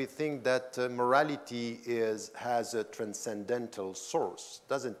fact that we think that morality has a transcendental source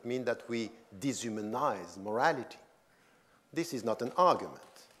doesn't mean that we dehumanize morality. This is not an argument.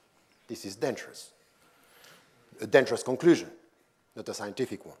 This is dangerous. A dangerous conclusion, not a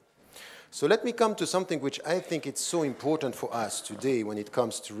scientific one. So let me come to something which I think it's so important for us today when it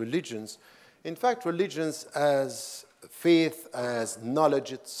comes to religions. In fact, religions as faith, as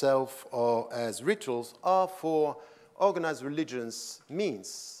knowledge itself, or as rituals are for organized religions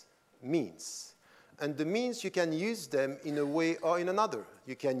means. And the means, you can use them in a way or in another.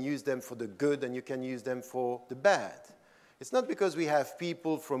 You can use them for the good and you can use them for the bad. It's not because we have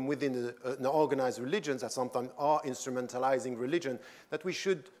people from within the organized religions that sometimes are instrumentalizing religion that we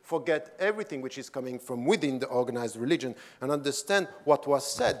should forget everything which is coming from within the organized religion and understand what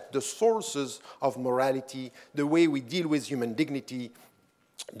was said, the sources of morality, the way we deal with human dignity,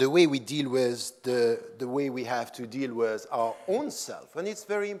 the way we deal with the way we have to deal with our own self. And it's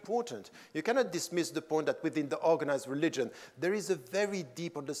very important. You cannot dismiss the point that within the organized religion, there is a very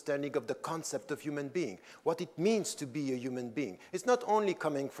deep understanding of the concept of human being, what it means to be a human being. It's not only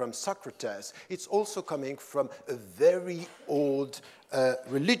coming from Socrates, it's also coming from a very old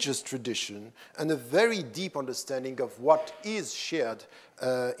religious tradition and a very deep understanding of what is shared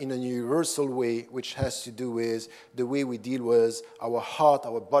in a universal way, which has to do with the way we deal with our heart,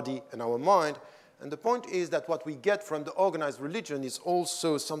 our body, and our mind. And the point is that what we get from the organized religion is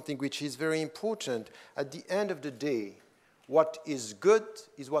also something which is very important. At the end of the day, what is good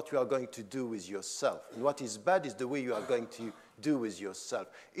is what you are going to do with yourself, and what is bad is the way you are going to do with yourself.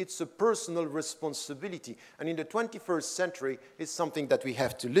 It's a personal responsibility, and in the 21st century, it's something that we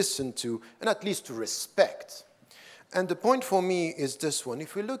have to listen to and at least to respect. And the point for me is this one.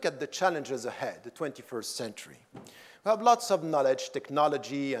 If we look at the challenges ahead, the 21st century, we have lots of knowledge,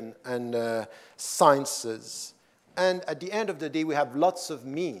 technology, and sciences, and at the end of the day, we have lots of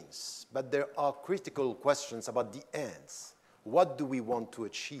means, but there are critical questions about the ends. What do we want to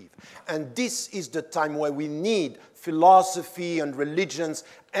achieve? And this is the time where we need philosophy and religions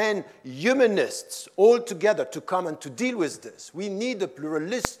and humanists all together to come and to deal with this. We need a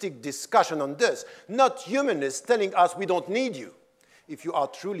pluralistic discussion on this, not humanists telling us we don't need you. If you are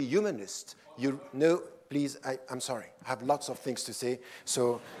truly humanist, you know, please, I'm sorry, I have lots of things to say,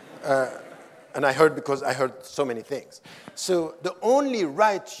 so... and I heard because I heard so many things. So the only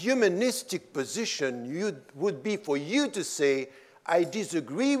right humanistic position would be for you to say, I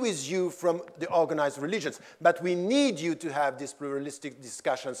disagree with you from the organized religions, but we need you to have these pluralistic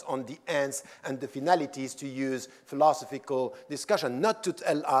discussions on the ends and the finalities, to use philosophical discussion, not to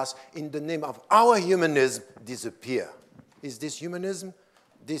tell us, in the name of our humanism, disappear. Is this humanism?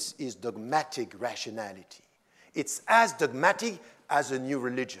 This is dogmatic rationality. It's as dogmatic as a new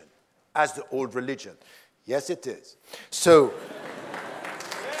religion, as the old religion. Yes, it is. So,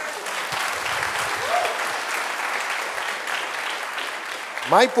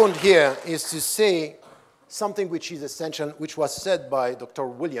 my point here is to say something which is essential, which was said by Dr.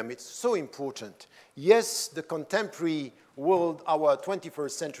 Williams. It's so important. Yes, the contemporary world, our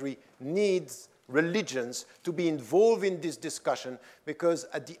 21st century, needs religions to be involved in this discussion, because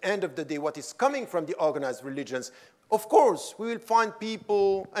at the end of the day, what is coming from the organized religions, of course, we will find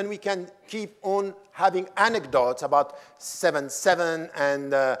people, and we can keep on having anecdotes about 7/7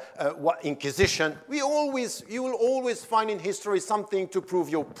 and Inquisition. You will always find in history something to prove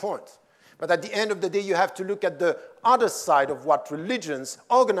your point. But at the end of the day, you have to look at the other side of what religions,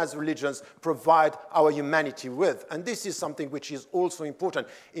 organized religions, provide our humanity with. And this is something which is also important.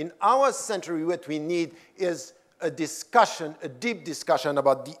 In our century, what we need is a discussion, a deep discussion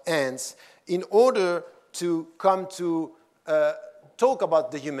about the ends, in order to come to talk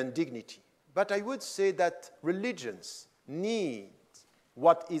about the human dignity. But I would say that religions need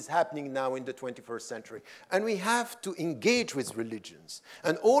what is happening now in the 21st century. And we have to engage with religions.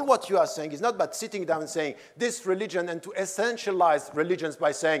 And all what you are saying is not about sitting down and saying this religion, and to essentialize religions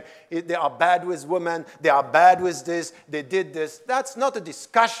by saying they are bad with women, they are bad with this, they did this. That's not a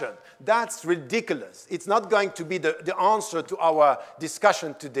discussion. That's ridiculous. It's not going to be the answer to our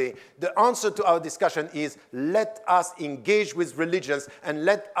discussion today. The answer to our discussion is, let us engage with religions and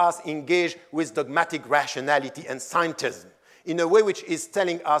let us engage with dogmatic rationality and scientism, in a way which is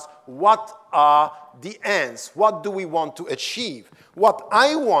telling us what are the ends, what do we want to achieve. What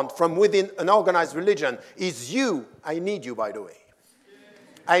I want from within an organized religion is you. I need you, by the way.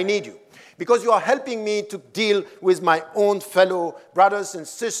 I need you. Because you are helping me to deal with my own fellow brothers and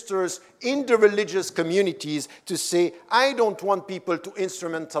sisters in the religious communities, to say, I don't want people to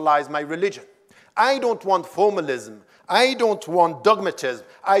instrumentalize my religion. I don't want formalism. I don't want dogmatism.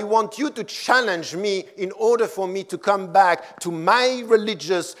 I want you to challenge me in order for me to come back to my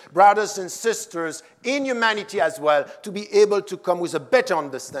religious brothers and sisters in humanity as well, to be able to come with a better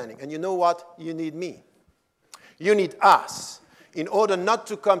understanding. And you know what? You need me. You need us, in order not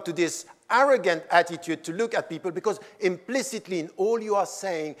to come to this arrogant attitude to look at people, because implicitly in all you are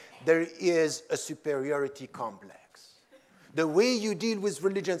saying, there is a superiority complex. The way you deal with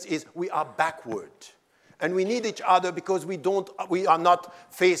religions is, we are backward. And we need each other because we are not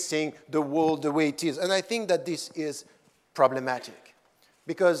facing the world the way it is. And I think that this is problematic.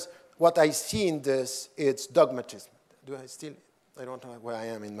 Because what I see in this, it's dogmatism. I don't know where I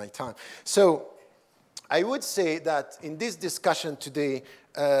am in my time. So I would say that in this discussion today,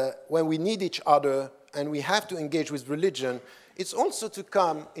 when we need each other and we have to engage with religion, it's also to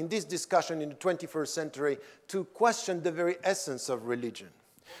come in this discussion in the 21st century to question the very essence of religion.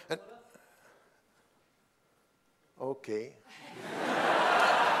 And, okay.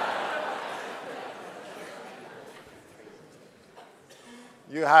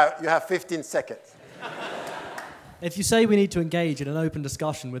 You have 15 seconds. If you say we need to engage in an open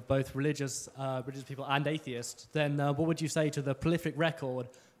discussion with both religious people and atheists, then what would you say to the prolific record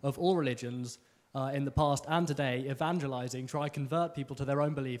of all religions in the past and today, evangelizing, try to convert people to their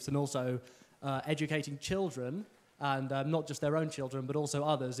own beliefs, and also educating children, and not just their own children, but also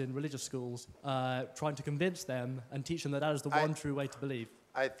others in religious schools, trying to convince them and teach them that that is the one true way to believe.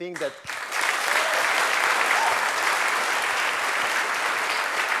 I think that...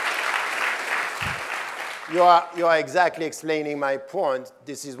 You are exactly explaining my point.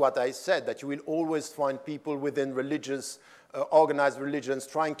 This is what I said, that you will always find people within religious, organized religions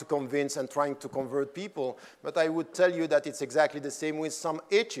trying to convince and trying to convert people. But I would tell you that it's exactly the same with some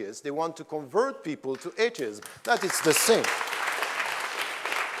atheists. They want to convert people to atheism. That is the same.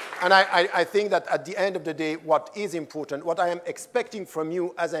 And I think that at the end of the day, what is important, what I am expecting from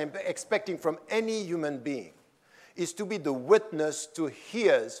you, as I am expecting from any human being, is to be the witness to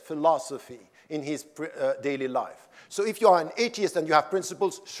his philosophy in his daily life. So if you are an atheist and you have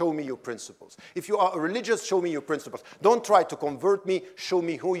principles, show me your principles. If you are a religious, show me your principles. Don't try to convert me, show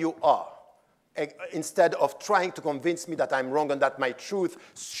me who you are, instead of trying to convince me that I'm wrong and that my truth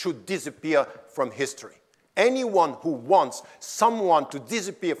should disappear from history. Anyone who wants someone to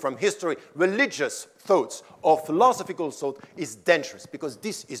disappear from history, religious thoughts or philosophical thought, is dangerous, because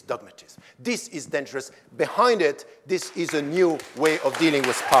this is dogmatism. This is dangerous. Behind it, this is a new way of dealing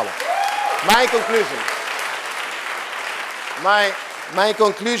with power. My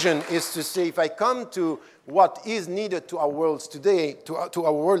conclusion is to say, if I come to what is needed to our world today, to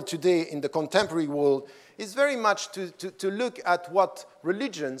our world today in the contemporary world, is very much to look at what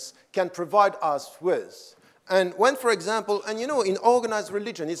religions can provide us with. And when, for example, and you know, in organized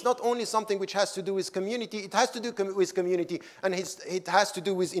religion, it's not only something which has to do with community, it has to do with community, and it has to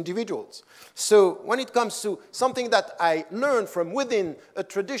do with individuals. So when it comes to something that I learned from within a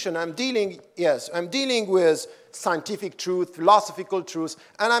tradition, I'm dealing with scientific truth, philosophical truth,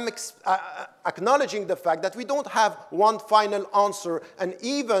 and I'm acknowledging the fact that we don't have one final answer, and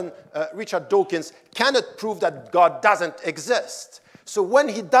even Richard Dawkins cannot prove that God doesn't exist. So when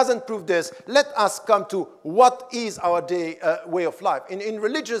he doesn't prove this, let us come to what is our way of life. In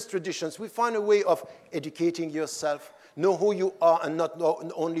religious traditions, we find a way of educating yourself, know who you are and not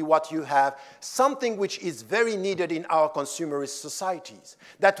only what you have, something which is very needed in our consumerist societies,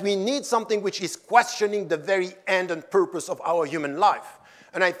 that we need something which is questioning the very end and purpose of our human life.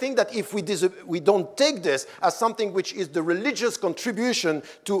 And I think that if we don't take this as something which is the religious contribution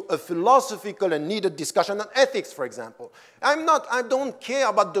to a philosophical and needed discussion on ethics, for example. I don't care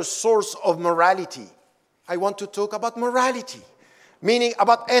about the source of morality. I want to talk about morality, meaning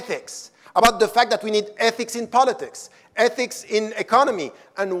about ethics, about the fact that we need ethics in politics, ethics in economy.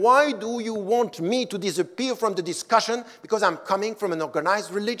 And why do you want me to disappear from the discussion because I'm coming from an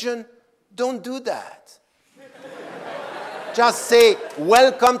organized religion? Don't do that. Just say,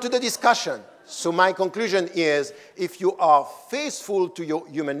 welcome to the discussion. So my conclusion is, if you are faithful to your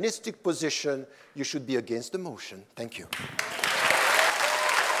humanistic position, you should be against the motion. Thank you.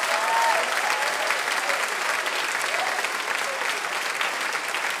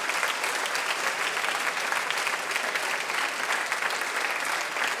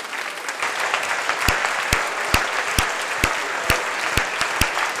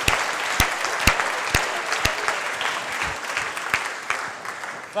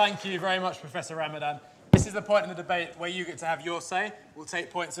 Thank you very much, Professor Ramadan. This is the point in the debate where you get to have your say. We'll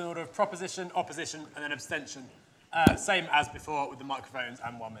take points in order of proposition, opposition, and then abstention. Same as before with the microphones,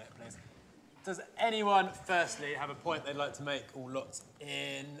 and 1 minute, please. Does anyone, firstly, have a point they'd like to make, or lots,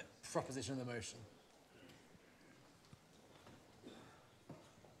 in proposition of the motion?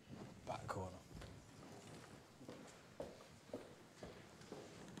 Back corner.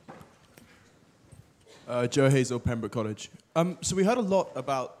 Joe Hazel, Pembroke College. So we heard a lot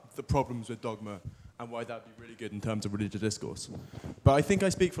about the problems with dogma and why that would be really good in terms of religious discourse. But I think I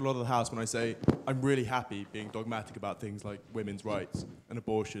speak for a lot of the House when I say I'm really happy being dogmatic about things like women's rights and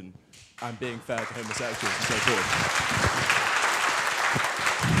abortion and being fair to homosexuals and so forth.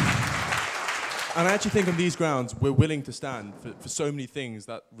 And I actually think on these grounds we're willing to stand for so many things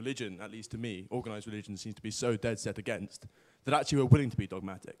that religion, at least to me, organised religion seems to be so dead set against, that actually we're willing to be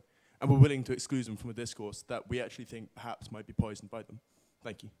dogmatic. And we're willing to exclude them from a discourse that we actually think perhaps might be poisoned by them.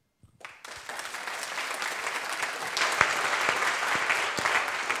 Thank you.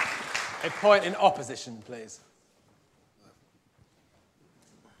 A point in opposition, please.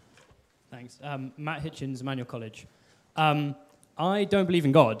 Thanks. Matt Hitchens, Emmanuel College. I don't believe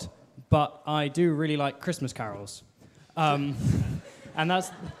in God, but I do really like Christmas carols. And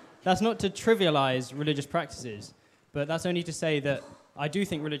that's not to trivialize religious practices, but that's only to say that I do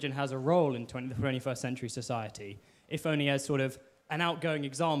think religion has a role in the 21st century society, if only as sort of an outgoing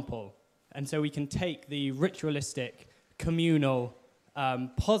example. And so we can take the ritualistic, communal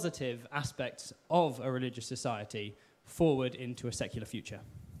positive aspects of a religious society forward into a secular future.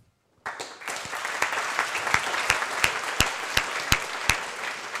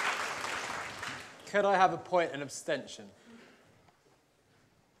 Could I have a point in abstention?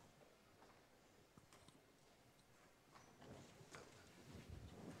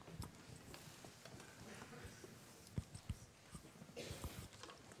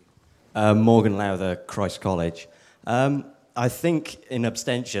 Morgan Lowther, Christ College. I think in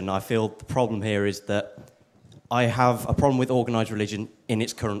abstention, I feel the problem here is that I have a problem with organised religion in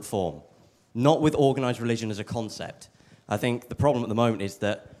its current form, not with organised religion as a concept. I think the problem at the moment is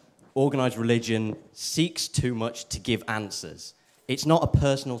that organised religion seeks too much to give answers. It's not a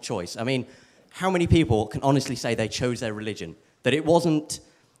personal choice. I mean, how many people can honestly say they chose their religion, that it wasn't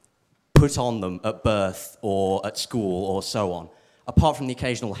put on them at birth or at school or so on, apart from the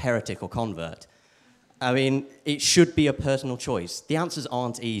occasional heretic or convert? I mean, it should be a personal choice. The answers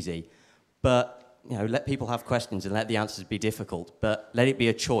aren't easy, but let people have questions and let the answers be difficult, but let it be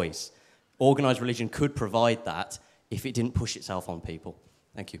a choice. Organised religion could provide that if it didn't push itself on people.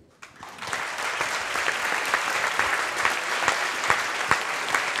 Thank you.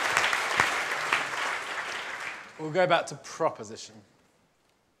 We'll go back to proposition.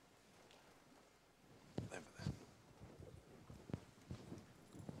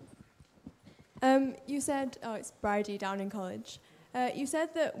 You said, it's Bridie down in college. You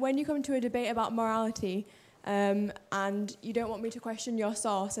said that when you come to a debate about morality and you don't want me to question your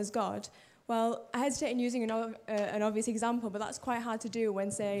source as God, well, I hesitate in using an obvious example, but that's quite hard to do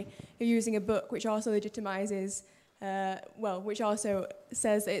when, say, you're using a book which also legitimizes, which also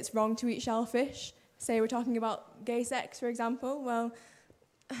says that it's wrong to eat shellfish. Say we're talking about gay sex, for example. Well,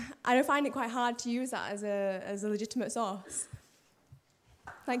 I don't find it quite hard to use that as a legitimate source.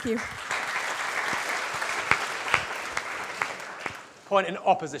 Thank you. Point in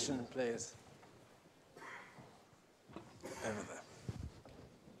opposition, please. Over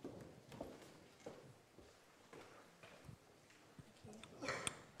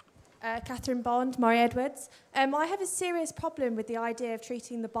there. Catherine Bond, Murray Edwards. I have a serious problem with the idea of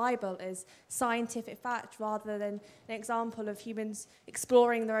treating the Bible as scientific fact rather than an example of humans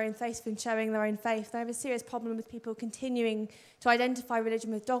exploring their own faith and showing their own faith. I have a serious problem with people continuing to identify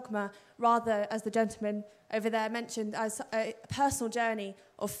religion with dogma rather, as the gentleman over there mentioned, as a personal journey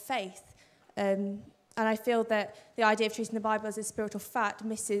of faith. And I feel that the idea of treating the Bible as a spiritual fact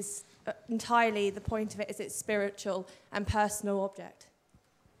misses entirely the point of it as its spiritual and personal object.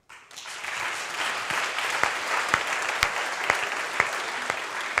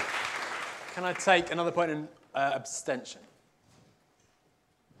 Can I take another point in abstention?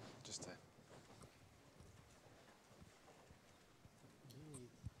 Just to...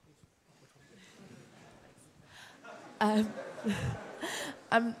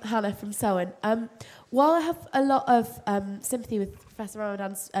 I'm Hannah from Selwyn. While I have a lot of sympathy with Professor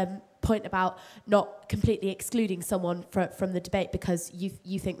Ramadan's point about not completely excluding someone from the debate because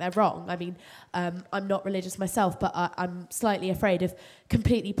you think they're wrong. I mean, I'm not religious myself, but I'm slightly afraid of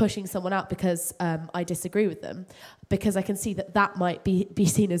completely pushing someone out because I disagree with them, because I can see that might be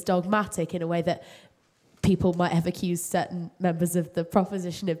seen as dogmatic in a way that people might have accused certain members of the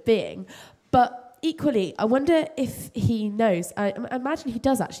proposition of being. But equally, I wonder if he knows, I imagine he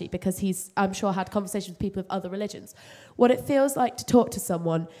does actually, because he's, I'm sure, had conversations with people of other religions, what it feels like to talk to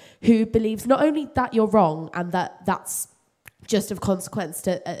someone who believes not only that you're wrong and that that's just of consequence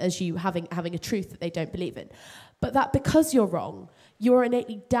to, as you having a truth that they don't believe in, but that because you're wrong, you're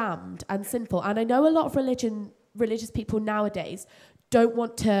innately damned and sinful. And I know a lot of religious people nowadays don't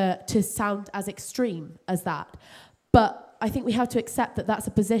want to sound as extreme as that, but I think we have to accept that that's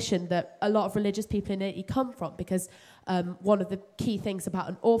a position that a lot of religious people innately come from, because one of the key things about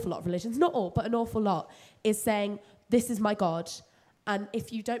an awful lot of religions, not all, but an awful lot, is saying, this is my God, and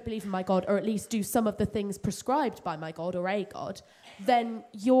if you don't believe in my God, or at least do some of the things prescribed by my God or a God, then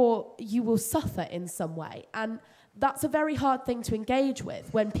you will suffer in some way. And that's a very hard thing to engage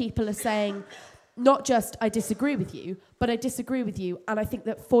with when people are saying, not just, I disagree with you, but I disagree with you, and I think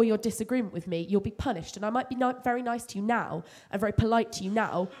that for your disagreement with me, you'll be punished. And I might be very nice to you now, and very polite to you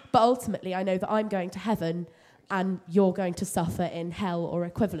now, but ultimately I know that I'm going to heaven, and you're going to suffer in hell or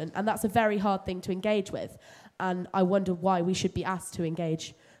equivalent. And that's a very hard thing to engage with. And I wonder why we should be asked to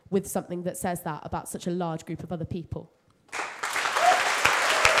engage with something that says that about such a large group of other people. What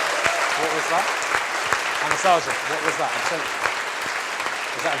was that? Anna Sargent, what was that?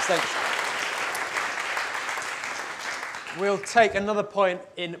 Was that abstention? We'll take another point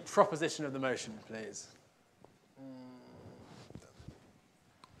in proposition of the motion, please.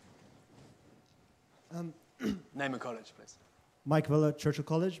 Name and college, please. Mike Villa, Churchill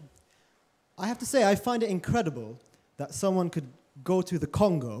College. I have to say, I find it incredible that someone could go to the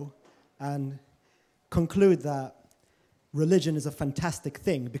Congo and conclude that religion is a fantastic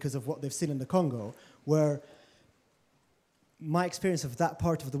thing because of what they've seen in the Congo, where my experience of that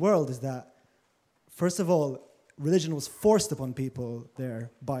part of the world is that, first of all, religion was forced upon people there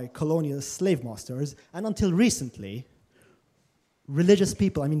by colonial slave masters, and until recently, religious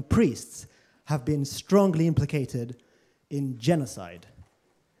people, I mean priests, have been strongly implicated in genocide.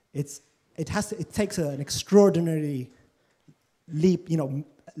 It takes an extraordinary leap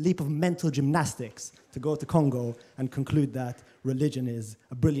of mental gymnastics to go to Congo and conclude that religion is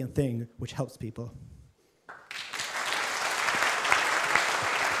a brilliant thing which helps people.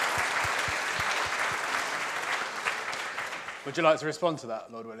 Would you like to respond to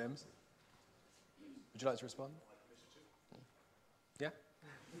that, Lord Williams? Would you like to respond? Yeah?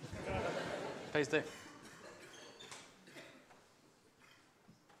 Please do.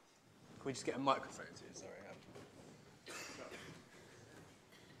 Can we just get a microphone to you? Sorry.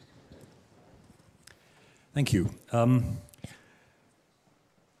 Thank you.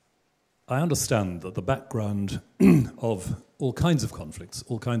 I understand that the background of all kinds of conflicts,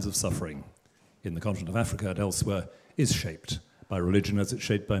 all kinds of suffering in the continent of Africa and elsewhere is shaped by religion as it's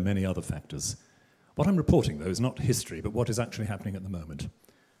shaped by many other factors. What I'm reporting, though, is not history, but what is actually happening at the moment.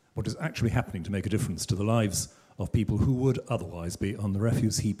 What is actually happening to make a difference to the lives of people who would otherwise be on the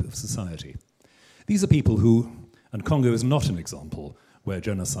refuse heap of society. These are people who, and Congo is not an example where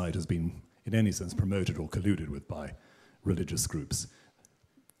genocide has been in any sense promoted or colluded with by religious groups.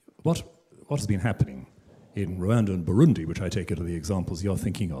 What has been happening in Rwanda and Burundi, which I take it are the examples you're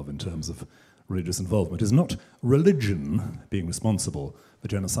thinking of in terms of religious involvement, is not religion being responsible for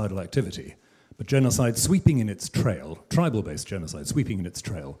genocidal activity, but genocide sweeping in its trail, tribal-based genocide sweeping in its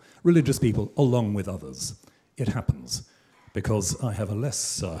trail, religious people along with others. It happens because I have a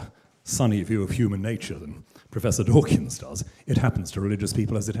less sunny view of human nature than Professor Dawkins does. It happens to religious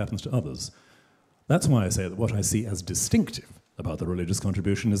people as it happens to others. That's why I say that what I see as distinctive about the religious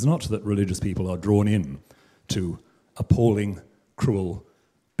contribution is not that religious people are drawn in to appalling, cruel,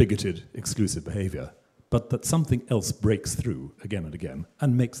 bigoted, exclusive behavior, but that something else breaks through again and again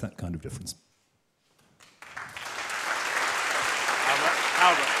and makes that kind of difference.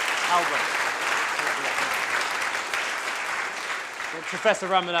 Albert. Professor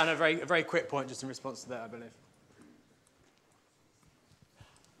Ramadan, a very quick point just in response to that, I believe.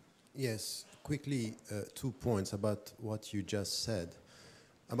 Yes, quickly, 2 points about what you just said.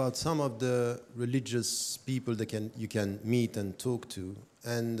 About some of the religious people that you can meet and talk to,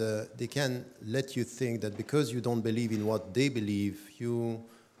 and they can let you think that because you don't believe in what they believe, you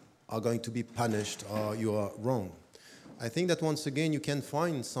are going to be punished or you are wrong. I think that once again you can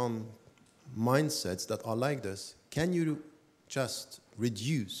find some mindsets that are like this. Can you just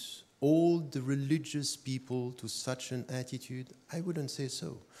reduce all the religious people to such an attitude? I wouldn't say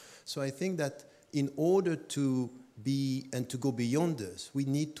so. So I think that in order to be and to go beyond this, we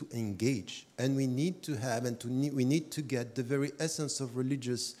need to engage, and we need to have we need to get the very essence of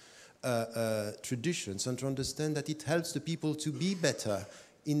religious traditions and to understand that it helps the people to be better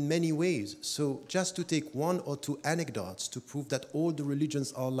in many ways. So just to take 1 or 2 anecdotes to prove that all the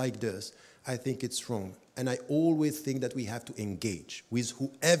religions are like this, I think it's wrong. And I always think that we have to engage with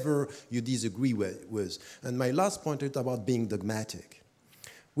whoever you disagree with. And my last point is about being dogmatic.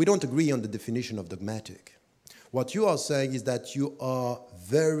 We don't agree on the definition of dogmatic. What you are saying is that you are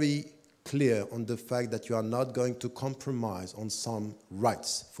very clear on the fact that you are not going to compromise on some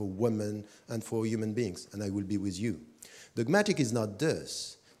rights for women and for human beings, and I will be with you. Dogmatic is not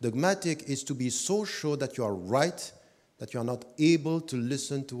this. Dogmatic is to be so sure that you are right, that you are not able to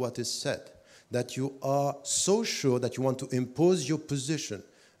listen to what is said, that you are so sure that you want to impose your position,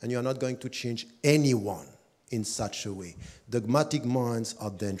 and you are not going to change anyone in such a way. Dogmatic minds are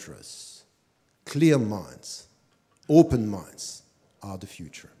dangerous. Clear minds, open minds are the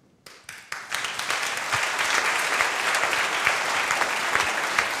future.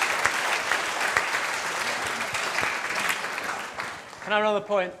 Can I have another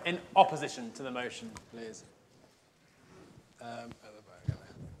point in opposition to the motion, please?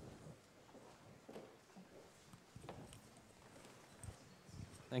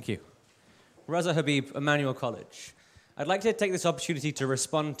 Thank you. Raza Habib, Emmanuel College. I'd like to take this opportunity to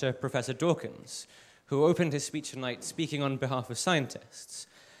respond to Professor Dawkins, who opened his speech tonight speaking on behalf of scientists.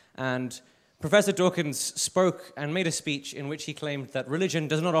 And Professor Dawkins spoke and made a speech in which he claimed that religion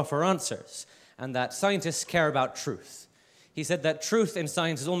does not offer answers and that scientists care about truth. He said that truth in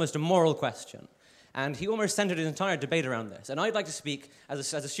science is almost a moral question. And he almost centered his entire debate around this. And I'd like to speak,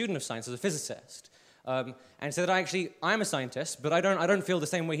 as a student of science, as a physicist, And so that I'm a scientist, but I don't feel the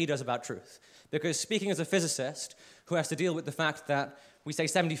same way he does about truth. Because speaking as a physicist who has to deal with the fact that we say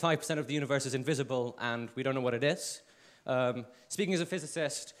 75% of the universe is invisible and we don't know what it is, speaking as a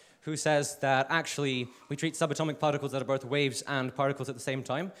physicist who says that actually we treat subatomic particles that are both waves and particles at the same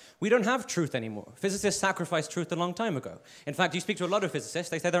time, we don't have truth anymore. Physicists sacrificed truth a long time ago. In fact, you speak to a lot of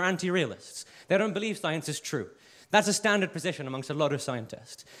physicists, they say they're anti-realists. They don't believe science is true. That's a standard position amongst a lot of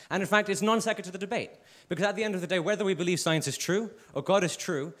scientists. And in fact, it's non-sequitur to the debate. Because at the end of the day, whether we believe science is true or God is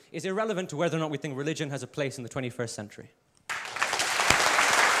true is irrelevant to whether or not we think religion has a place in the 21st century.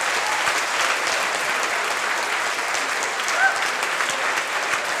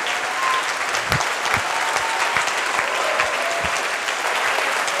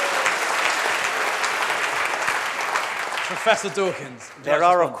 Professor Dawkins. There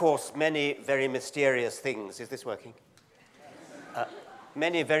are, of course, many very mysterious things. Is this working?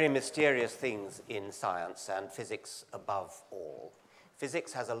 Many very mysterious things in science, and physics above all.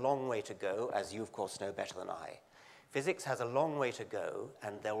 Physics has a long way to go, as you, of course, know better than I. Physics has a long way to go,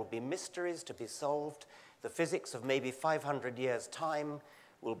 and there will be mysteries to be solved. The physics of maybe 500 years' time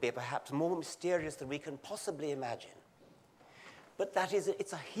will be perhaps more mysterious than we can possibly imagine. But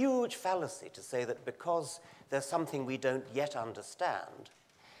it's a huge fallacy to say that because there's something we don't yet understand,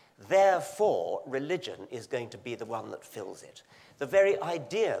 therefore religion is going to be the one that fills it. The very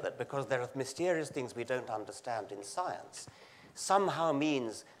idea that because there are mysterious things we don't understand in science somehow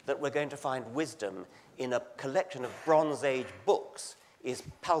means that we're going to find wisdom in a collection of Bronze Age books is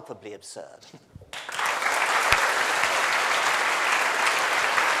palpably absurd.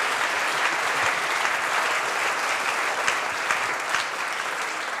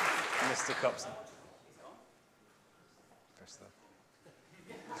 Mr. Copson.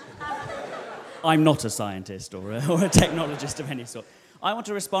 I'm not a scientist or a technologist of any sort. I want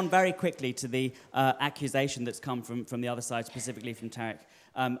to respond very quickly to the accusation that's come from the other side, specifically from Tarek,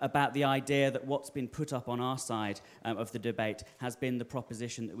 about the idea that what's been put up on our side of the debate has been the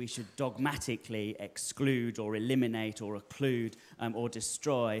proposition that we should dogmatically exclude or eliminate or occlude or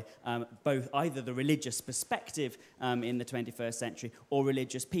destroy both either the religious perspective in the 21st century or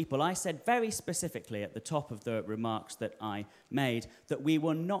religious people. I said very specifically at the top of the remarks that I made that we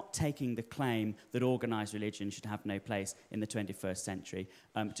were not taking the claim that organised religion should have no place in the 21st century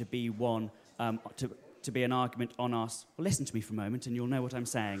to be one to be an argument on us. Well, listen to me for a moment, and you'll know what I'm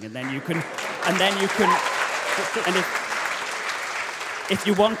saying, and then you can, and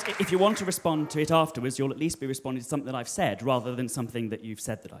if you want to respond to it afterwards, you'll at least be responding to something that I've said, rather than something that you've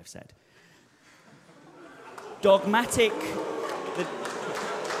said that I've said. Dogmatic.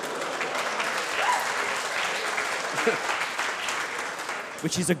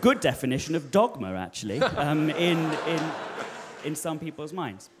 Which is a good definition of dogma, actually, in some people's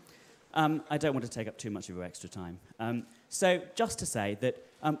minds. I don't want to take up too much of your extra time. So just to say that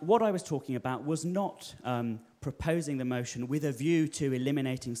what I was talking about was not proposing the motion with a view to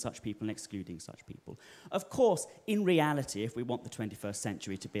eliminating such people and excluding such people. Of course, in reality, if we want the 21st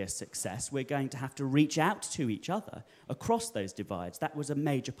century to be a success, we're going to have to reach out to each other across those divides. That was a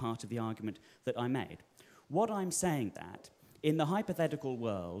major part of the argument that I made. What I'm saying that, in the hypothetical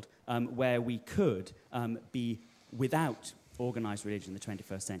world where we could be without organised religion in the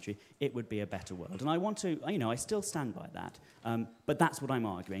 21st century, it would be a better world. And I want to, I still stand by that, but that's what I'm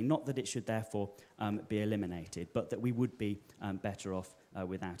arguing. Not that it should therefore be eliminated, but that we would be better off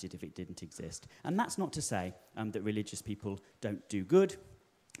without it if it didn't exist. And that's not to say that religious people don't do good,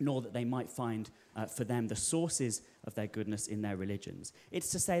 nor that they might find for them the sources of their goodness in their religions.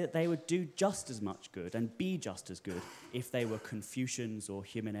 It's to say that they would do just as much good and be just as good if they were Confucians or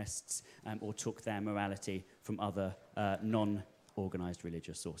humanists or took their morality from other non-organised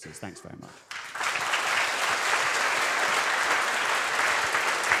religious sources. Thanks very much.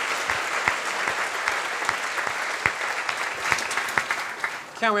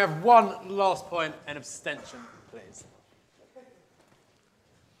 Can we have one last point and abstention, please?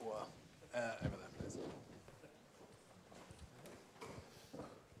 Over there, please.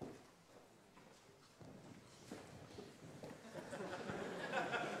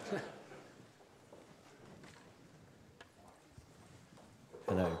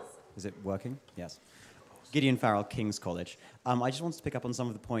 Hello. Is it working? Yes. Gideon Farrell, King's College. I just wanted to pick up on some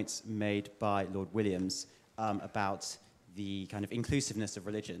of the points made by Lord Williams about the kind of inclusiveness of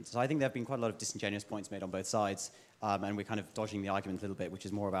religion. So I think there have been quite a lot of disingenuous points made on both sides, and we're kind of dodging the argument a little bit, which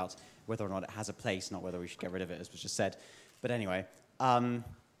is more about whether or not it has a place, not whether we should get rid of it, as was just said. But anyway, I'm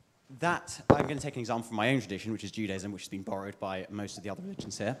going to take an example from my own tradition, which is Judaism, which has been borrowed by most of the other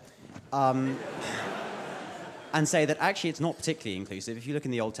religions here, and say that actually it's not particularly inclusive. If you look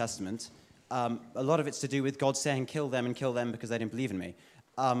in the Old Testament, A lot of it's to do with God saying, kill them because they didn't believe in me,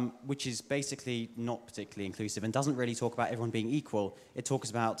 which is basically not particularly inclusive and doesn't really talk about everyone being equal. It talks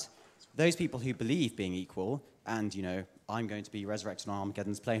about those people who believe being equal and, you know, I'm going to be resurrected on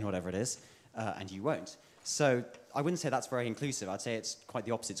Armageddon's plane, whatever it is, and you won't. So I wouldn't say that's very inclusive. I'd say it's quite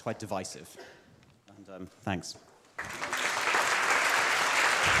the opposite. It's quite divisive. And thanks.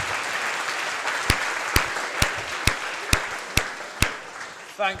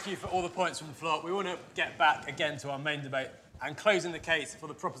 Thank you for all the points from the floor. We want to get back again to our main debate. And closing the case for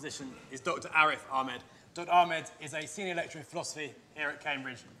the proposition is Dr. Arif Ahmed. Dr. Ahmed is a senior lecturer in philosophy here at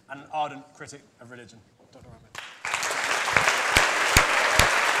Cambridge and an ardent critic of religion. Dr. Ahmed.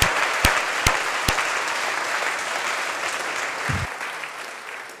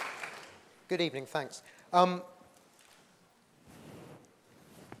 Good evening, thanks.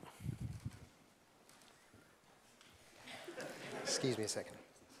 Excuse me a second.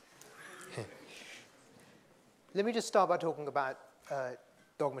 Let me just start by talking about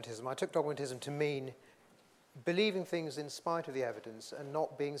dogmatism. I took dogmatism to mean believing things in spite of the evidence and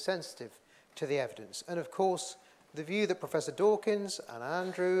not being sensitive to the evidence. And of course, the view that Professor Dawkins and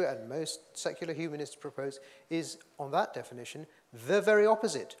Andrew and most secular humanists propose is, on that definition, the very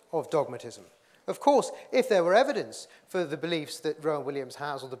opposite of dogmatism. Of course, if there were evidence for the beliefs that Rowan Williams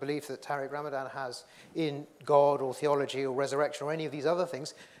has or the belief that Tariq Ramadan has in God or theology or resurrection or any of these other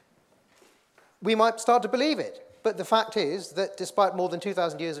things, we might start to believe it. But the fact is that despite more than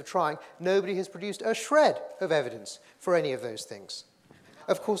 2,000 years of trying, nobody has produced a shred of evidence for any of those things.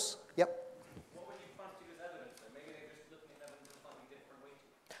 Of course, yep. What would you fancy as evidence? So maybe they're just looking at evidence in slightly different ways.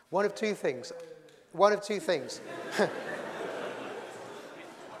 One of two things. One of two things.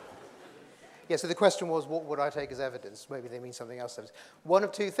 Yeah, so the question was, what would I take as evidence? Maybe they mean something else. One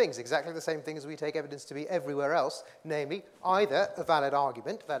of two things, exactly the same thing as we take evidence to be everywhere else, namely either a valid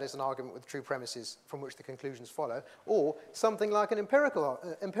argument, that is an argument with true premises from which the conclusions follow, or something like an empirical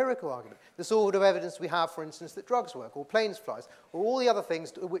argument, the sort of evidence we have, for instance, that drugs work, or planes flies, or all the other things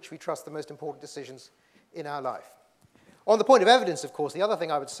to which we trust the most important decisions in our life. On the point of evidence, of course, the other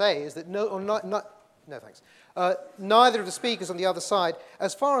thing I would say is that neither of the speakers on the other side,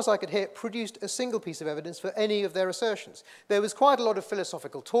 as far as I could hear, produced a single piece of evidence for any of their assertions. There was quite a lot of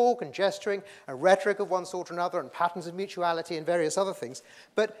philosophical talk and gesturing and rhetoric of one sort or another and patterns of mutuality and various other things,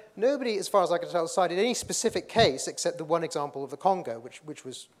 but nobody, as far as I could tell, cited any specific case except the one example of the Congo, which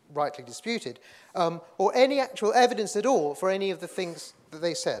was rightly disputed, or any actual evidence at all for any of the things that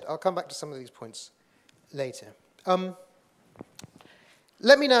they said. I'll come back to some of these points later.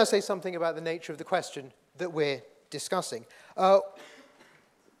 Let me now say something about the nature of the question that we're discussing. The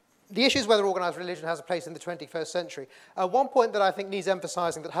issue is whether organized religion has a place in the 21st century. One point that I think needs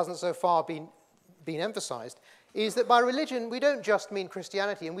emphasizing that hasn't so far been emphasized is that by religion we don't just mean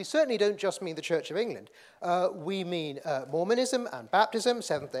Christianity, and we certainly don't just mean the Church of England. We mean Mormonism and Baptism,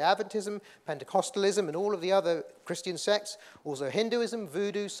 Seventh-day Adventism, Pentecostalism, and all of the other Christian sects, also Hinduism,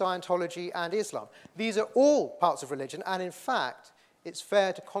 Voodoo, Scientology, and Islam. These are all parts of religion, and in fact, it's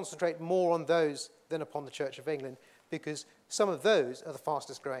fair to concentrate more on those than upon the Church of England, because some of those are the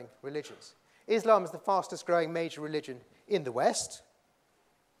fastest growing religions. Islam is the fastest growing major religion in the West.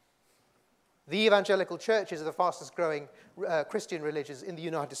 The evangelical churches are the fastest growing Christian religions in the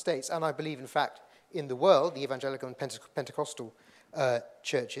United States, and I believe, in fact, in the world, the evangelical and Pentecostal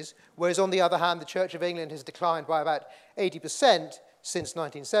churches. Whereas, on the other hand, the Church of England has declined by about 80% since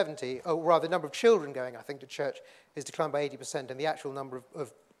 1970, or rather, the number of children going, I think, to church has declined by 80%, and the actual number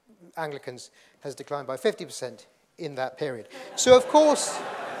of Anglicans has declined by 50% in that period. So, of course,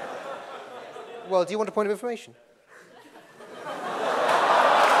 well, do you want a point of information?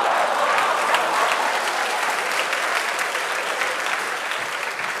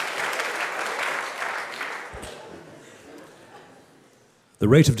 The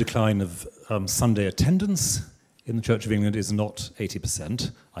rate of decline of Sunday attendance in the Church of England is not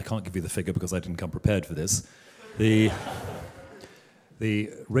 80%. I can't give you the figure because I didn't come prepared for this. The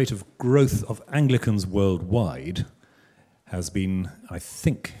rate of growth of Anglicans worldwide has been, I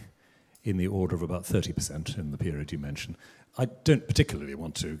think, in the order of about 30% in the period you mentioned. I don't particularly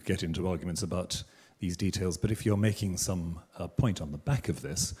want to get into arguments about these details, but if you're making some point on the back of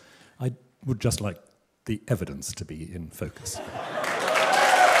this, I would just like the evidence to be in focus.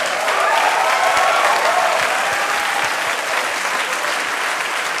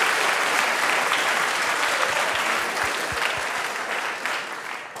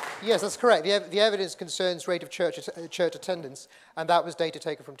 Yes, that's correct. The evidence concerns rate of church attendance, and that was data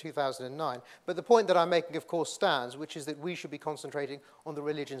taken from 2009. But the point that I'm making, of course, stands, which is that we should be concentrating on the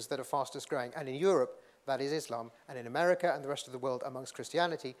religions that are fastest growing. And in Europe, that is Islam, and in America and the rest of the world amongst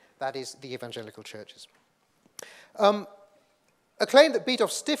Christianity, that is the evangelical churches. A claim that beat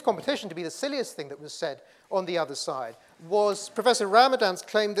off stiff competition to be the silliest thing that was said on the other side was Professor Ramadan's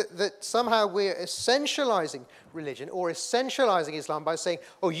claim that somehow we're essentializing religion or essentializing Islam by saying,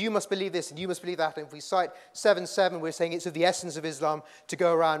 oh, you must believe this and you must believe that. And if we cite 7:7, we're saying it's of the essence of Islam to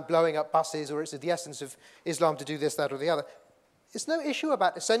go around blowing up buses, or it's of the essence of Islam to do this, that, or the other. It's no issue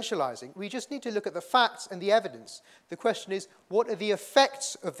about essentializing. We just need to look at the facts and the evidence. The question is, what are the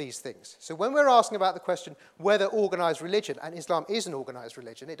effects of these things? So when we're asking about the question whether organized religion, and Islam is an organized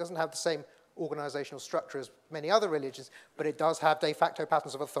religion, it doesn't have the same organizational structure as many other religions, but it does have de facto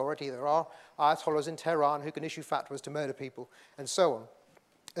patterns of authority. There are ayatollahs in Tehran who can issue fatwas to murder people, and so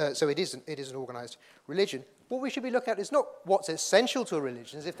on. So it is an organized religion. What we should be looking at is not what's essential to a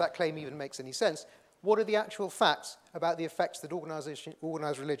religion, as if that claim even makes any sense. What are the actual facts about the effects that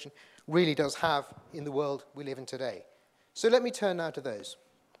organized religion really does have in the world we live in today? So let me turn now to those.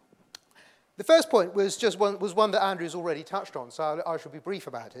 The first point was one that Andrew's already touched on, so I shall be brief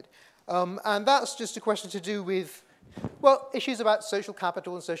about it. And that's just a question to do with, well, issues about social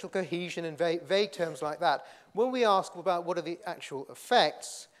capital and social cohesion and vague terms like that. When we ask about what are the actual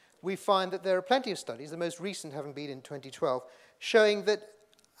effects, we find that there are plenty of studies, the most recent having been in 2012, showing that,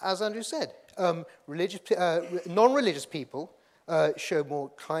 as Andrew said, non-religious people show more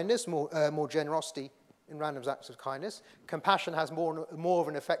kindness, more generosity in random acts of kindness. Compassion has more of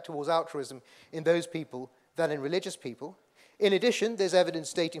an effect towards altruism in those people than in religious people. In addition, there's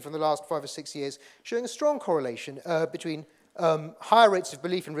evidence dating from the last 5 or 6 years showing a strong correlation between higher rates of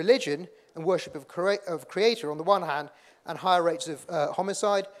belief in religion and worship of Creator on the one hand, and higher rates of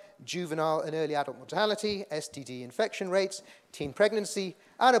homicide, juvenile and early adult mortality, STD infection rates, teen pregnancy,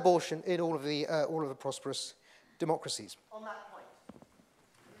 and abortion in all of the prosperous democracies. On that point.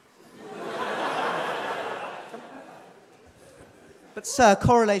 But, sir,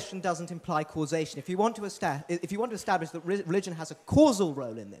 correlation doesn't imply causation. If you want to establish that religion has a causal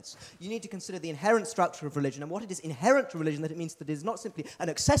role in this, you need to consider the inherent structure of religion and what it is inherent to religion, that it means that it is not simply an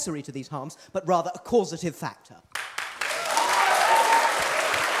accessory to these harms, but rather a causative factor.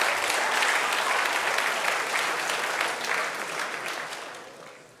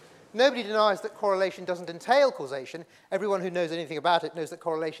 Nobody denies that correlation doesn't entail causation. Everyone who knows anything about it knows that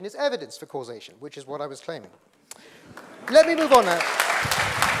correlation is evidence for causation, which is what I was claiming. Let me move on now.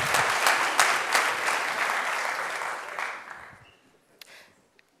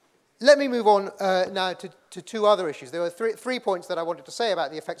 Let me move on now to two other issues. There were three points that I wanted to say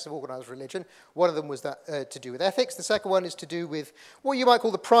about the effects of organized religion. One of them was that to do with ethics. The second one is to do with what you might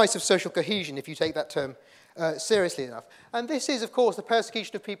call the price of social cohesion, if you take that term seriously enough. And this is, of course, the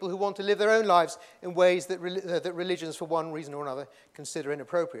persecution of people who want to live their own lives in ways that religions, for one reason or another, consider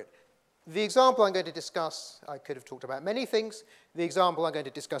inappropriate. The example I'm going to discuss, I could have talked about many things. The example I'm going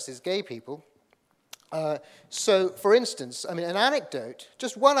to discuss is gay people. So, for instance, I mean, an anecdote,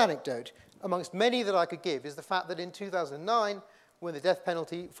 just one anecdote, amongst many that I could give, is the fact that in 2009, when the death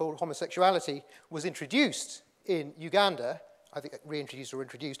penalty for homosexuality was introduced in Uganda, I think reintroduced or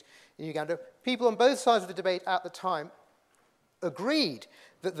introduced in Uganda, people on both sides of the debate at the time agreed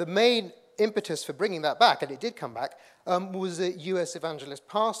that the main impetus for bringing that back, and it did come back, was a US evangelist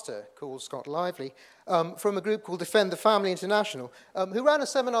pastor called Scott Lively from a group called Defend the Family International, who ran a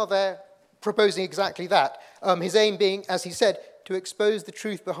seminar there proposing exactly that. His aim being, as he said, to expose the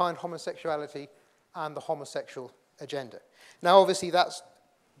truth behind homosexuality and the homosexual agenda. Now, obviously, that's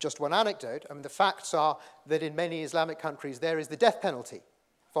just one anecdote. I mean, the facts are that in many Islamic countries, there is the death penalty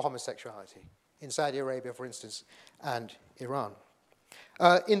for homosexuality. In Saudi Arabia, for instance, and Iran.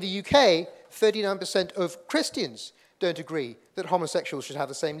 In the UK, 39% of Christians don't agree that homosexuals should have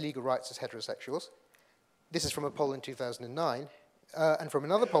the same legal rights as heterosexuals. This is from a poll in 2009. And from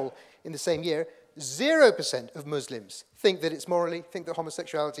another poll in the same year, 0% of Muslims think that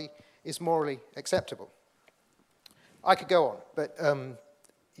homosexuality is morally acceptable. I could go on, but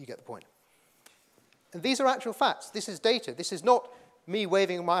you get the point. And these are actual facts. This is data. This is not me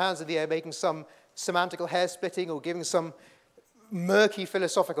waving my hands in the air, making some semantical hair-splitting or giving some murky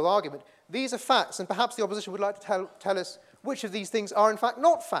philosophical argument. These are facts, and perhaps the opposition would like to tell us which of these things are in fact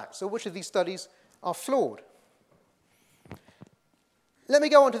not facts, or which of these studies are flawed. Let me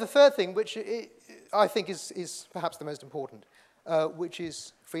go on to the third thing, which I think is perhaps the most important, which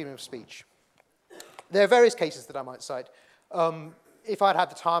is freedom of speech. There are various cases that I might cite. If I'd had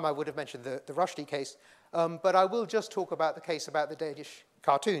the time, I would have mentioned the Rushdie case, but I will just talk about the case about the Danish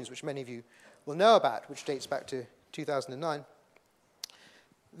cartoons, which many of you will know about, which dates back to 2009.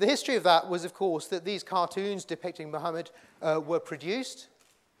 The history of that was, of course, that these cartoons depicting Muhammad were produced.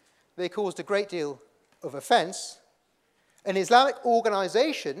 They caused a great deal of offense, an Islamic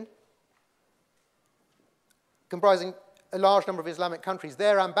organization comprising a large number of Islamic countries,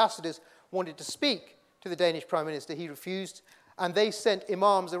 their ambassadors wanted to speak to the Danish Prime Minister. He refused, and they sent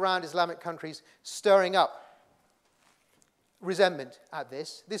imams around Islamic countries stirring up resentment at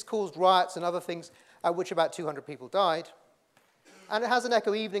this. This caused riots and other things at which about 200 people died. And it has an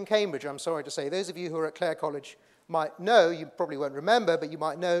echo even in Cambridge, I'm sorry to say. Those of you who are at Clare College might know, you probably won't remember, but you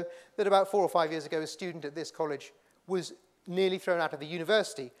might know that about 4 or 5 years ago, a student at this college was nearly thrown out of the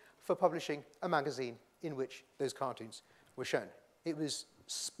university for publishing a magazine in which those cartoons were shown. It was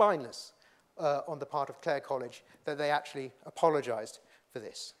spineless on the part of Clare College that they actually apologized for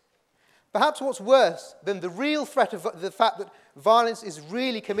this. Perhaps what's worse than the real threat of the fact that violence is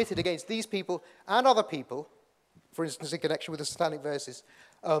really committed against these people and other people, for instance, in connection with the Satanic verses,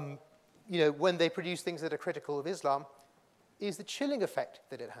 when they produce things that are critical of Islam, is the chilling effect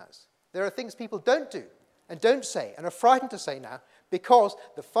that it has. There are things people don't do and don't say and are frightened to say now because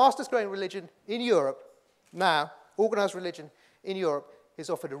the fastest growing religion in Europe now, organized religion in Europe, is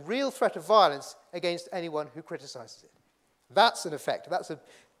offered a real threat of violence against anyone who criticizes it. That's an effect.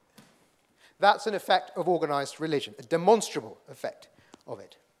 That's an effect of organized religion, a demonstrable effect of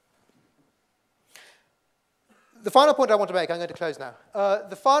it. The final point I want to make, I'm going to close now.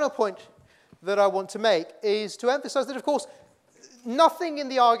 The final point that I want to make is to emphasize that, of course, nothing in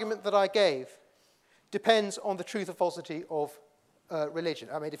the argument that I gave depends on the truth or falsity of religion.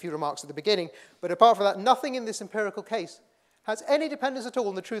 I made a few remarks at the beginning, but apart from that, nothing in this empirical case has any dependence at all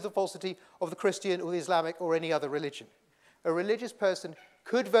on the truth or falsity of the Christian or the Islamic or any other religion. A religious person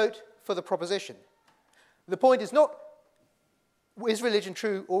could vote for the proposition. The point is not, is religion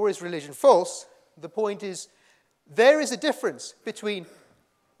true or is religion false? The point is, there is a difference between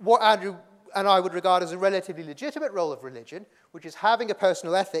what Andrew and I would regard as a relatively legitimate role of religion, which is having a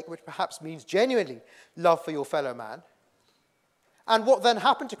personal ethic, which perhaps means genuinely love for your fellow man, and what then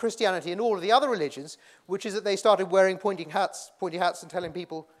happened to Christianity and all of the other religions, which is that they started wearing pointy hats and telling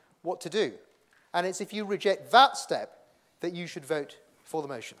people what to do. And it's if you reject that step that you should vote for the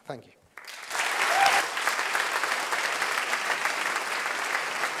motion. Thank you.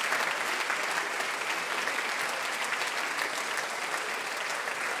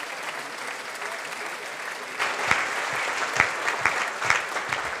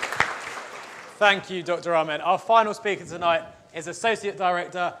 Thank you, Dr. Ahmed. Our final speaker tonight is Associate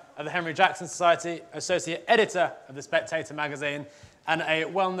Director of the Henry Jackson Society, Associate Editor of The Spectator magazine, and a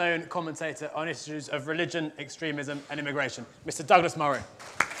well-known commentator on issues of religion, extremism, and immigration, Mr. Douglas Murray.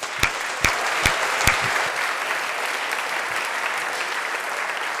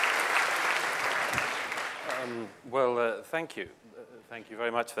 Thank you. Thank you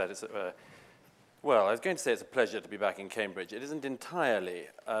very much for that. Well, I was going to say it's a pleasure to be back in Cambridge. It isn't entirely.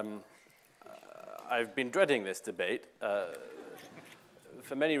 I've been dreading this debate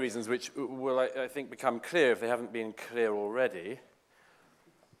for many reasons, which will, I think, become clear if they haven't been clear already.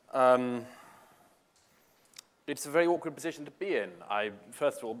 It's a very awkward position to be in.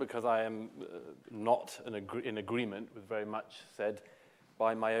 First of all, because I am not in agreement with very much said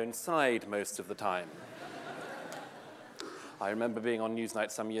by my own side most of the time. I remember being on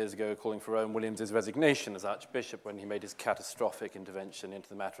Newsnight some years ago calling for Rowan Williams' resignation as Archbishop when he made his catastrophic intervention into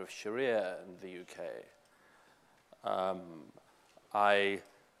the matter of Sharia in the UK. I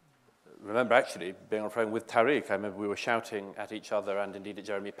remember actually being on a program with Tariq. I remember we were shouting at each other and indeed at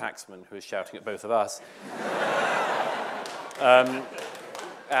Jeremy Paxman, who was shouting at both of us. Tariq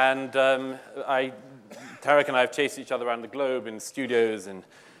and I have chased each other around the globe in studios and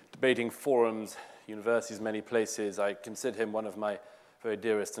debating forums, universities, many places. I consider him one of my very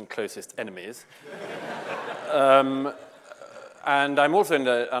dearest and closest enemies. And I'm also in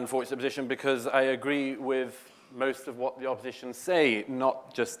the unfortunate position because I agree with most of what the opposition say,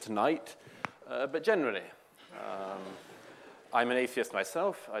 not just tonight, but generally. I'm an atheist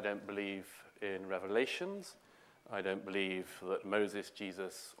myself. I don't believe in revelations. I don't believe that Moses,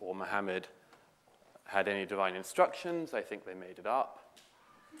 Jesus, or Muhammad had any divine instructions. I think they made it up.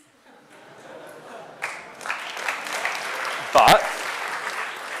 But,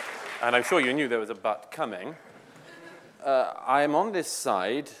 and I'm sure you knew there was a but coming, I am on this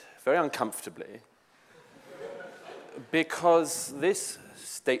side very uncomfortably because this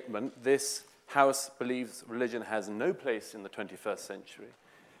statement, this House believes religion has no place in the 21st century,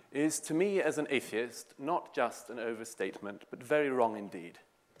 is to me as an atheist not just an overstatement, but very wrong indeed.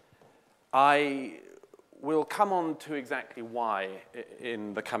 I will come on to exactly why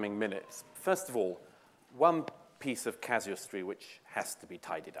in the coming minutes. First of all, one piece of casuistry which has to be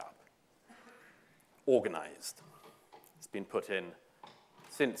tidied up. Organized. It's been put in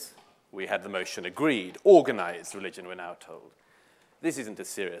since We had the motion agreed. Organized religion, we're now told. This isn't a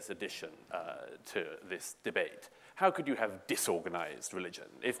serious addition to this debate. How could you have disorganized religion?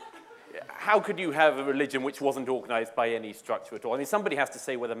 How could you have a religion which wasn't organized by any structure at all? I mean, somebody has to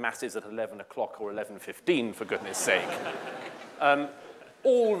say whether Mass is at 11 o'clock or 11:15, for goodness sake.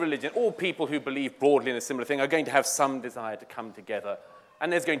 All religion, all people who believe broadly in a similar thing are going to have some desire to come together,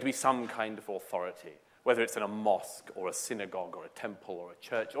 and there's going to be some kind of authority, whether it's in a mosque or a synagogue or a temple or a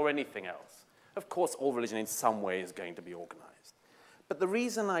church or anything else. Of course, all religion in some way is going to be organized. But the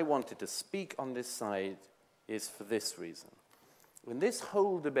reason I wanted to speak on this side is for this reason. In this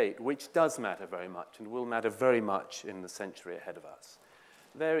whole debate, which does matter very much and will matter very much in the century ahead of us,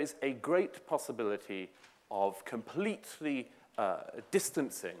 there is a great possibility of completely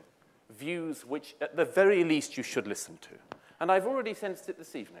distancing views which, at the very least, you should listen to. And I've already sensed it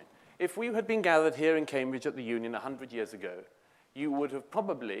this evening. If we had been gathered here in Cambridge at the Union 100 years ago, you would have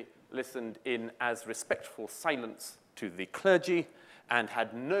probably listened in as respectful silence to the clergy and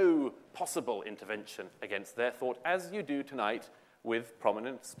had no possible intervention against their thought, as you do tonight with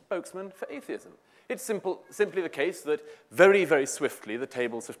prominent spokesmen for atheism. It's simply the case that very, very swiftly the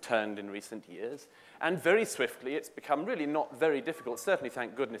tables have turned in recent years, and very swiftly it's become really not very difficult, certainly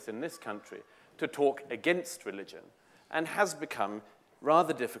thank goodness in this country, to talk against religion, and has become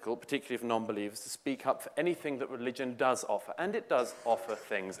rather difficult, particularly for non-believers, to speak up for anything that religion does offer. And it does offer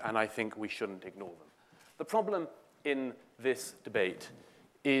things, and I think we shouldn't ignore them. The problem in this debate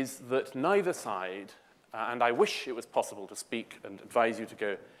is that neither side, and I wish it was possible to speak and advise you to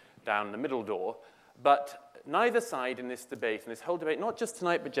go down the middle door, but neither side in this debate, in this whole debate, not just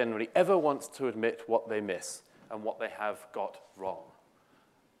tonight but generally, ever wants to admit what they miss and what they have got wrong.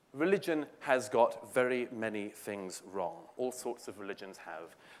 Religion has got very many things wrong. All sorts of religions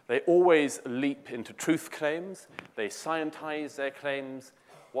have. They always leap into truth claims. They scientize their claims.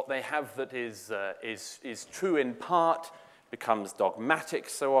 What they have that is true in part becomes dogmatic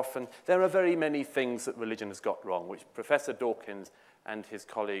so often. There are very many things that religion has got wrong, which Professor Dawkins and his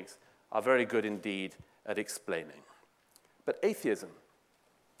colleagues are very good indeed at explaining. But atheism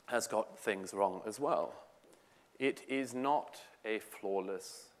has got things wrong as well. It is not a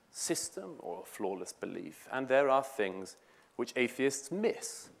flawless system or a flawless belief, and there are things which atheists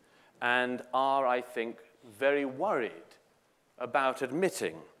miss and are, I think, very worried about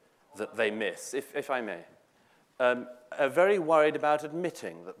admitting that they miss, if I may. Are very worried about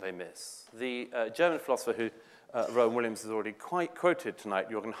admitting that they miss. The German philosopher who Rowan Williams has already quite quoted tonight,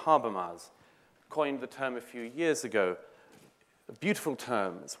 Jürgen Habermas, coined the term a few years ago. A beautiful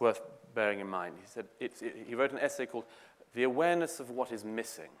term, it's worth bearing in mind. He said, he wrote an essay called The Awareness of What is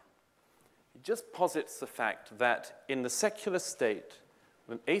Missing. He just posits the fact that in the secular state,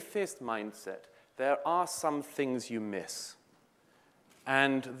 with an atheist mindset, there are some things you miss.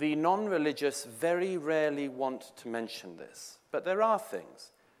 And the non-religious very rarely want to mention this. But there are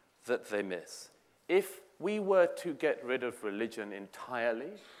things that they miss. If we were to get rid of religion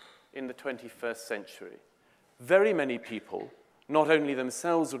entirely in the 21st century, very many people, not only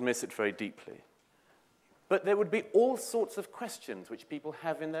themselves would miss it very deeply, but there would be all sorts of questions which people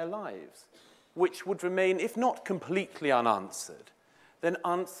have in their lives, which would remain, if not completely unanswered, then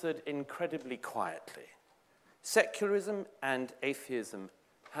answered incredibly quietly. Secularism and atheism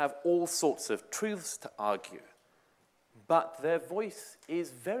have all sorts of truths to argue, but their voice is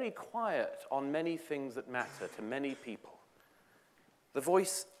very quiet on many things that matter to many people. The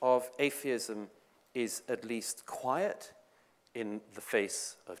voice of atheism is at least quiet in the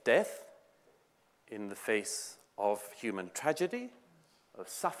face of death, in the face of human tragedy, of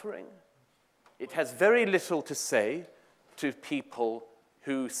suffering. It has very little to say to people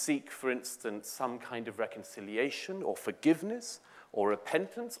who seek, for instance, some kind of reconciliation or forgiveness or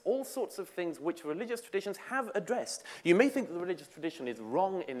repentance, all sorts of things which religious traditions have addressed. You may think that the religious tradition is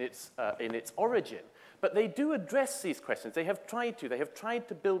wrong in its origin, but they do address these questions. They have tried to. They have tried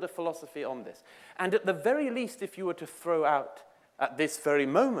to build a philosophy on this. And at the very least, if you were to throw out at this very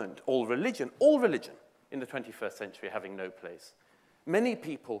moment all religion in the 21st century having no place, many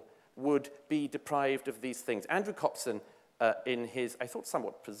people would be deprived of these things. Andrew Copson, in his, I thought,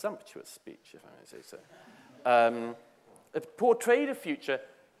 somewhat presumptuous speech, if I may say so, portrayed a future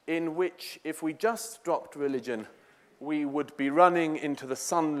in which, if we just dropped religion, we would be running into the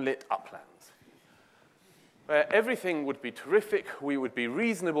sunlit uplands, where everything would be terrific, we would be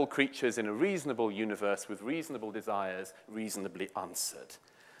reasonable creatures in a reasonable universe with reasonable desires, reasonably answered.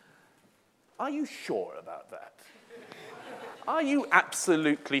 Are you sure about that? Are you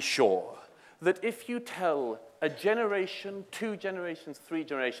absolutely sure that if you tell a generation, 2 generations, 3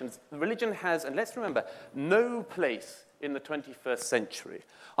 generations. Religion has, and let's remember, no place in the 21st century.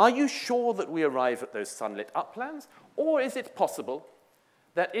 Are you sure that we arrive at those sunlit uplands? Or is it possible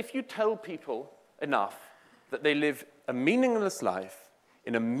that if you tell people enough that they live a meaningless life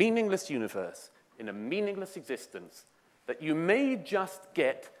in a meaningless universe, in a meaningless existence, that you may just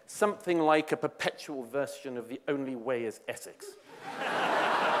get something like a perpetual version of The Only Way is Essex?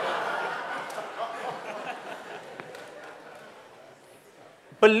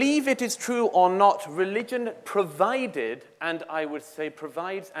 Believe it is true or not, religion provided, and I would say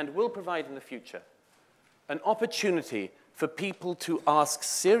provides and will provide in the future, an opportunity for people to ask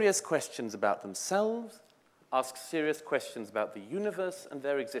serious questions about themselves, ask serious questions about the universe and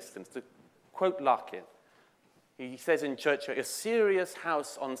their existence. To quote Larkin, he says in Church, a serious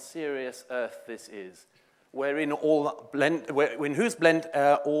house on serious earth this is, wherein in whose blend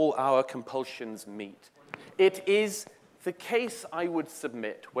all our compulsions meet. It is the case, I would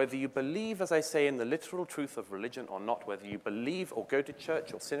submit, whether you believe, as I say, in the literal truth of religion or not, whether you believe or go to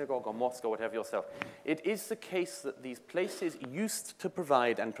church or synagogue or mosque or whatever yourself, it is the case that these places used to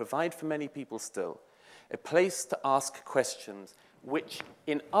provide, and provide for many people still, a place to ask questions which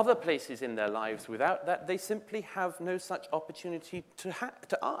in other places in their lives, without that, they simply have no such opportunity to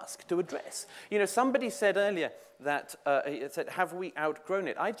ask, to address. You know, somebody said earlier that, have we outgrown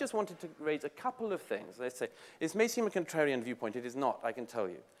it? I just wanted to raise a couple of things. Let's say, it may seem a contrarian viewpoint. It is not, I can tell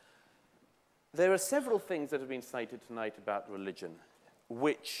you. There are several things that have been cited tonight about religion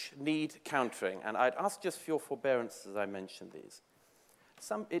which need countering, and I'd ask just for your forbearance as I mention these.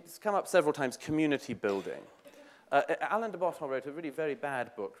 It's come up several times, community building. Alain de Botton wrote a really very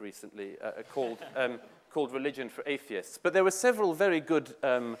bad book recently called Religion for Atheists. But there were several very good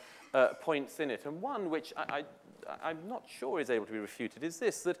points in it. And one which I'm not sure is able to be refuted is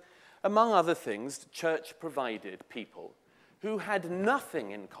this, that among other things, church provided people who had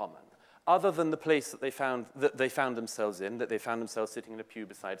nothing in common other than the place that they found themselves in, that they found themselves sitting in a pew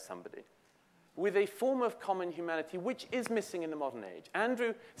beside somebody, with a form of common humanity which is missing in the modern age.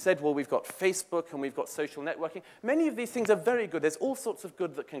 Andrew said, well, we've got Facebook and we've got social networking. Many of these things are very good. There's all sorts of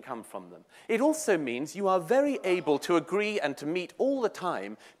good that can come from them. It also means you are very able to agree and to meet all the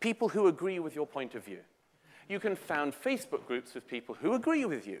time people who agree with your point of view. You can found Facebook groups with people who agree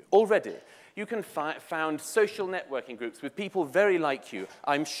with you already. You can found social networking groups with people very like you.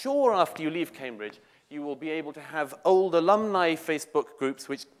 I'm sure after you leave Cambridge, you will be able to have old alumni Facebook groups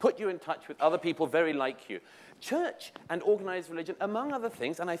which put you in touch with other people very like you. Church and organized religion, among other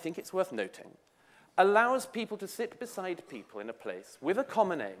things, and I think it's worth noting, allows people to sit beside people in a place with a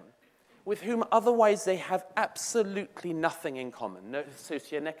common aim, with whom otherwise they have absolutely nothing in common, no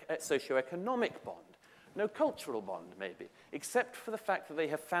socioeconomic bond, no cultural bond maybe, except for the fact that they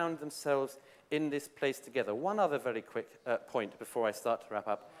have found themselves in this place together. One other very quick point before I start to wrap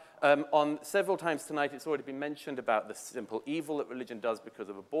up. On several times tonight, it's already been mentioned about the simple evil that religion does because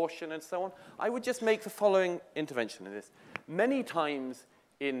of abortion and so on. I would just make the following intervention in this. Many times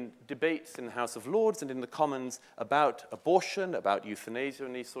in debates in the House of Lords and in the Commons about abortion, about euthanasia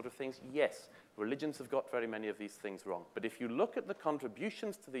and these sort of things, yes, religions have got very many of these things wrong. But if you look at the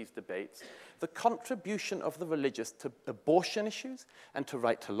contributions to these debates, the contribution of the religious to abortion issues and to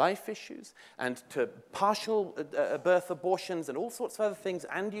right to life issues and to partial birth abortions and all sorts of other things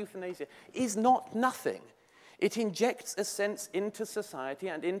and euthanasia is not nothing. It injects a sense into society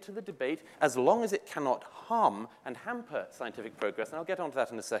and into the debate as long as it cannot harm and hamper scientific progress, and I'll get onto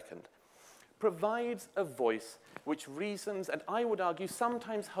that in a second. Provides a voice which reasons, and I would argue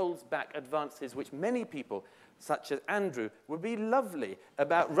sometimes holds back advances which many people, such as Andrew, would be lovely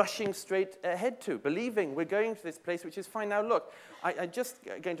about rushing straight ahead to, believing we're going to this place which is fine. Now look, I'm just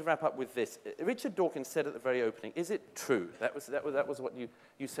going to wrap up with this. Richard Dawkins said at the very opening, is it true? That was what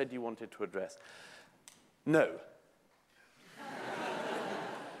you said you wanted to address. No.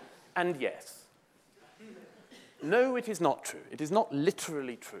 And yes. No, it is not true. It is not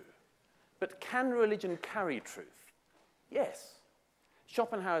literally true. But can religion carry truth? Yes.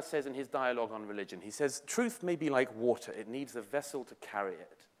 Schopenhauer says in his dialogue on religion, he says, truth may be like water. It needs a vessel to carry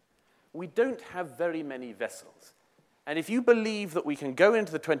it. We don't have very many vessels. And if you believe that we can go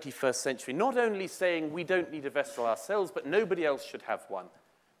into the 21st century, not only saying we don't need a vessel ourselves, but nobody else should have one,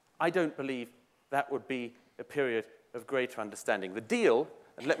 I don't believe that would be a period of greater understanding. The deal,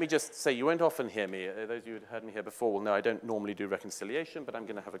 and let me just say, you won't often hear me. Those of you who heard me here before will know I don't normally do reconciliation, but I'm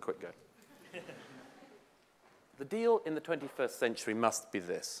going to have a quick go. The deal in the 21st century must be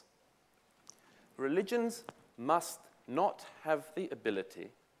this. Religions must not have the ability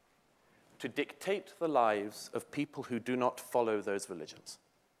to dictate the lives of people who do not follow those religions.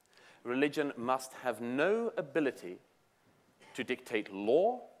 religion must have no ability to dictate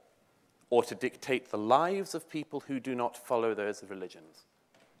law or to dictate the lives of people who do not follow those religions.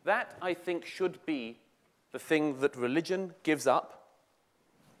 That, I think, should be the thing that religion gives up.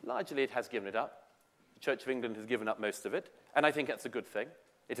 Largely, it has given it up. The Church of England has given up most of it, and I think that's a good thing.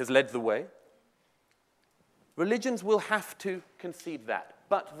 It has led the way. Religions will have to concede that,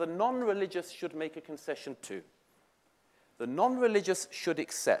 but the non-religious should make a concession too. The non-religious should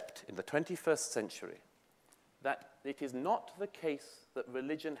accept, in the 21st century, that it is not the case that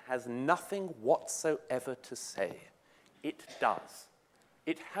religion has nothing whatsoever to say. It does.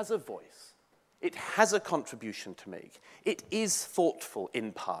 It has a voice. It has a contribution to make. It is thoughtful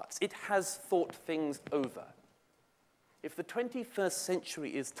in parts. It has thought things over. If the 21st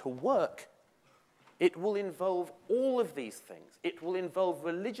century is to work, it will involve all of these things. It will involve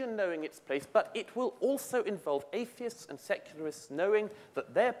religion knowing its place, but it will also involve atheists and secularists knowing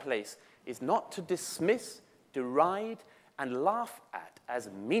that their place is not to dismiss, deride, and laugh at as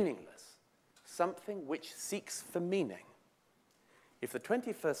meaningless something which seeks for meaning. If the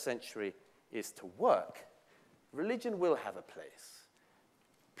 21st century is to work, religion will have a place.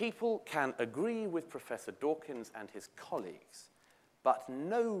 People can agree with Professor Dawkins and his colleagues, but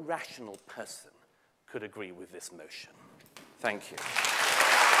no rational person could agree with this motion. Thank you.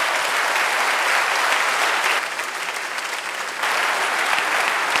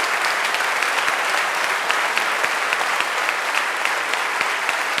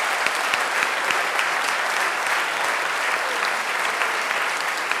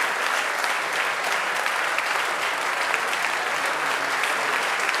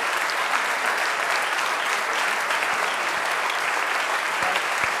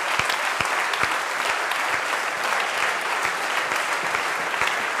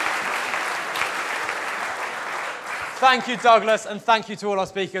 Thank you, Douglas, and thank you to all our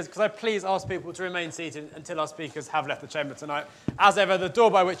speakers. Could I please ask people to remain seated until our speakers have left the chamber tonight? As ever, the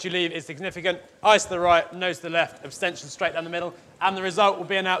door by which you leave is significant. Eyes to the right, nose to the left, abstention straight down the middle, and the result will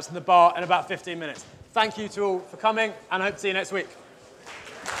be announced in the bar in about 15 minutes. Thank you to all for coming, and I hope to see you next week.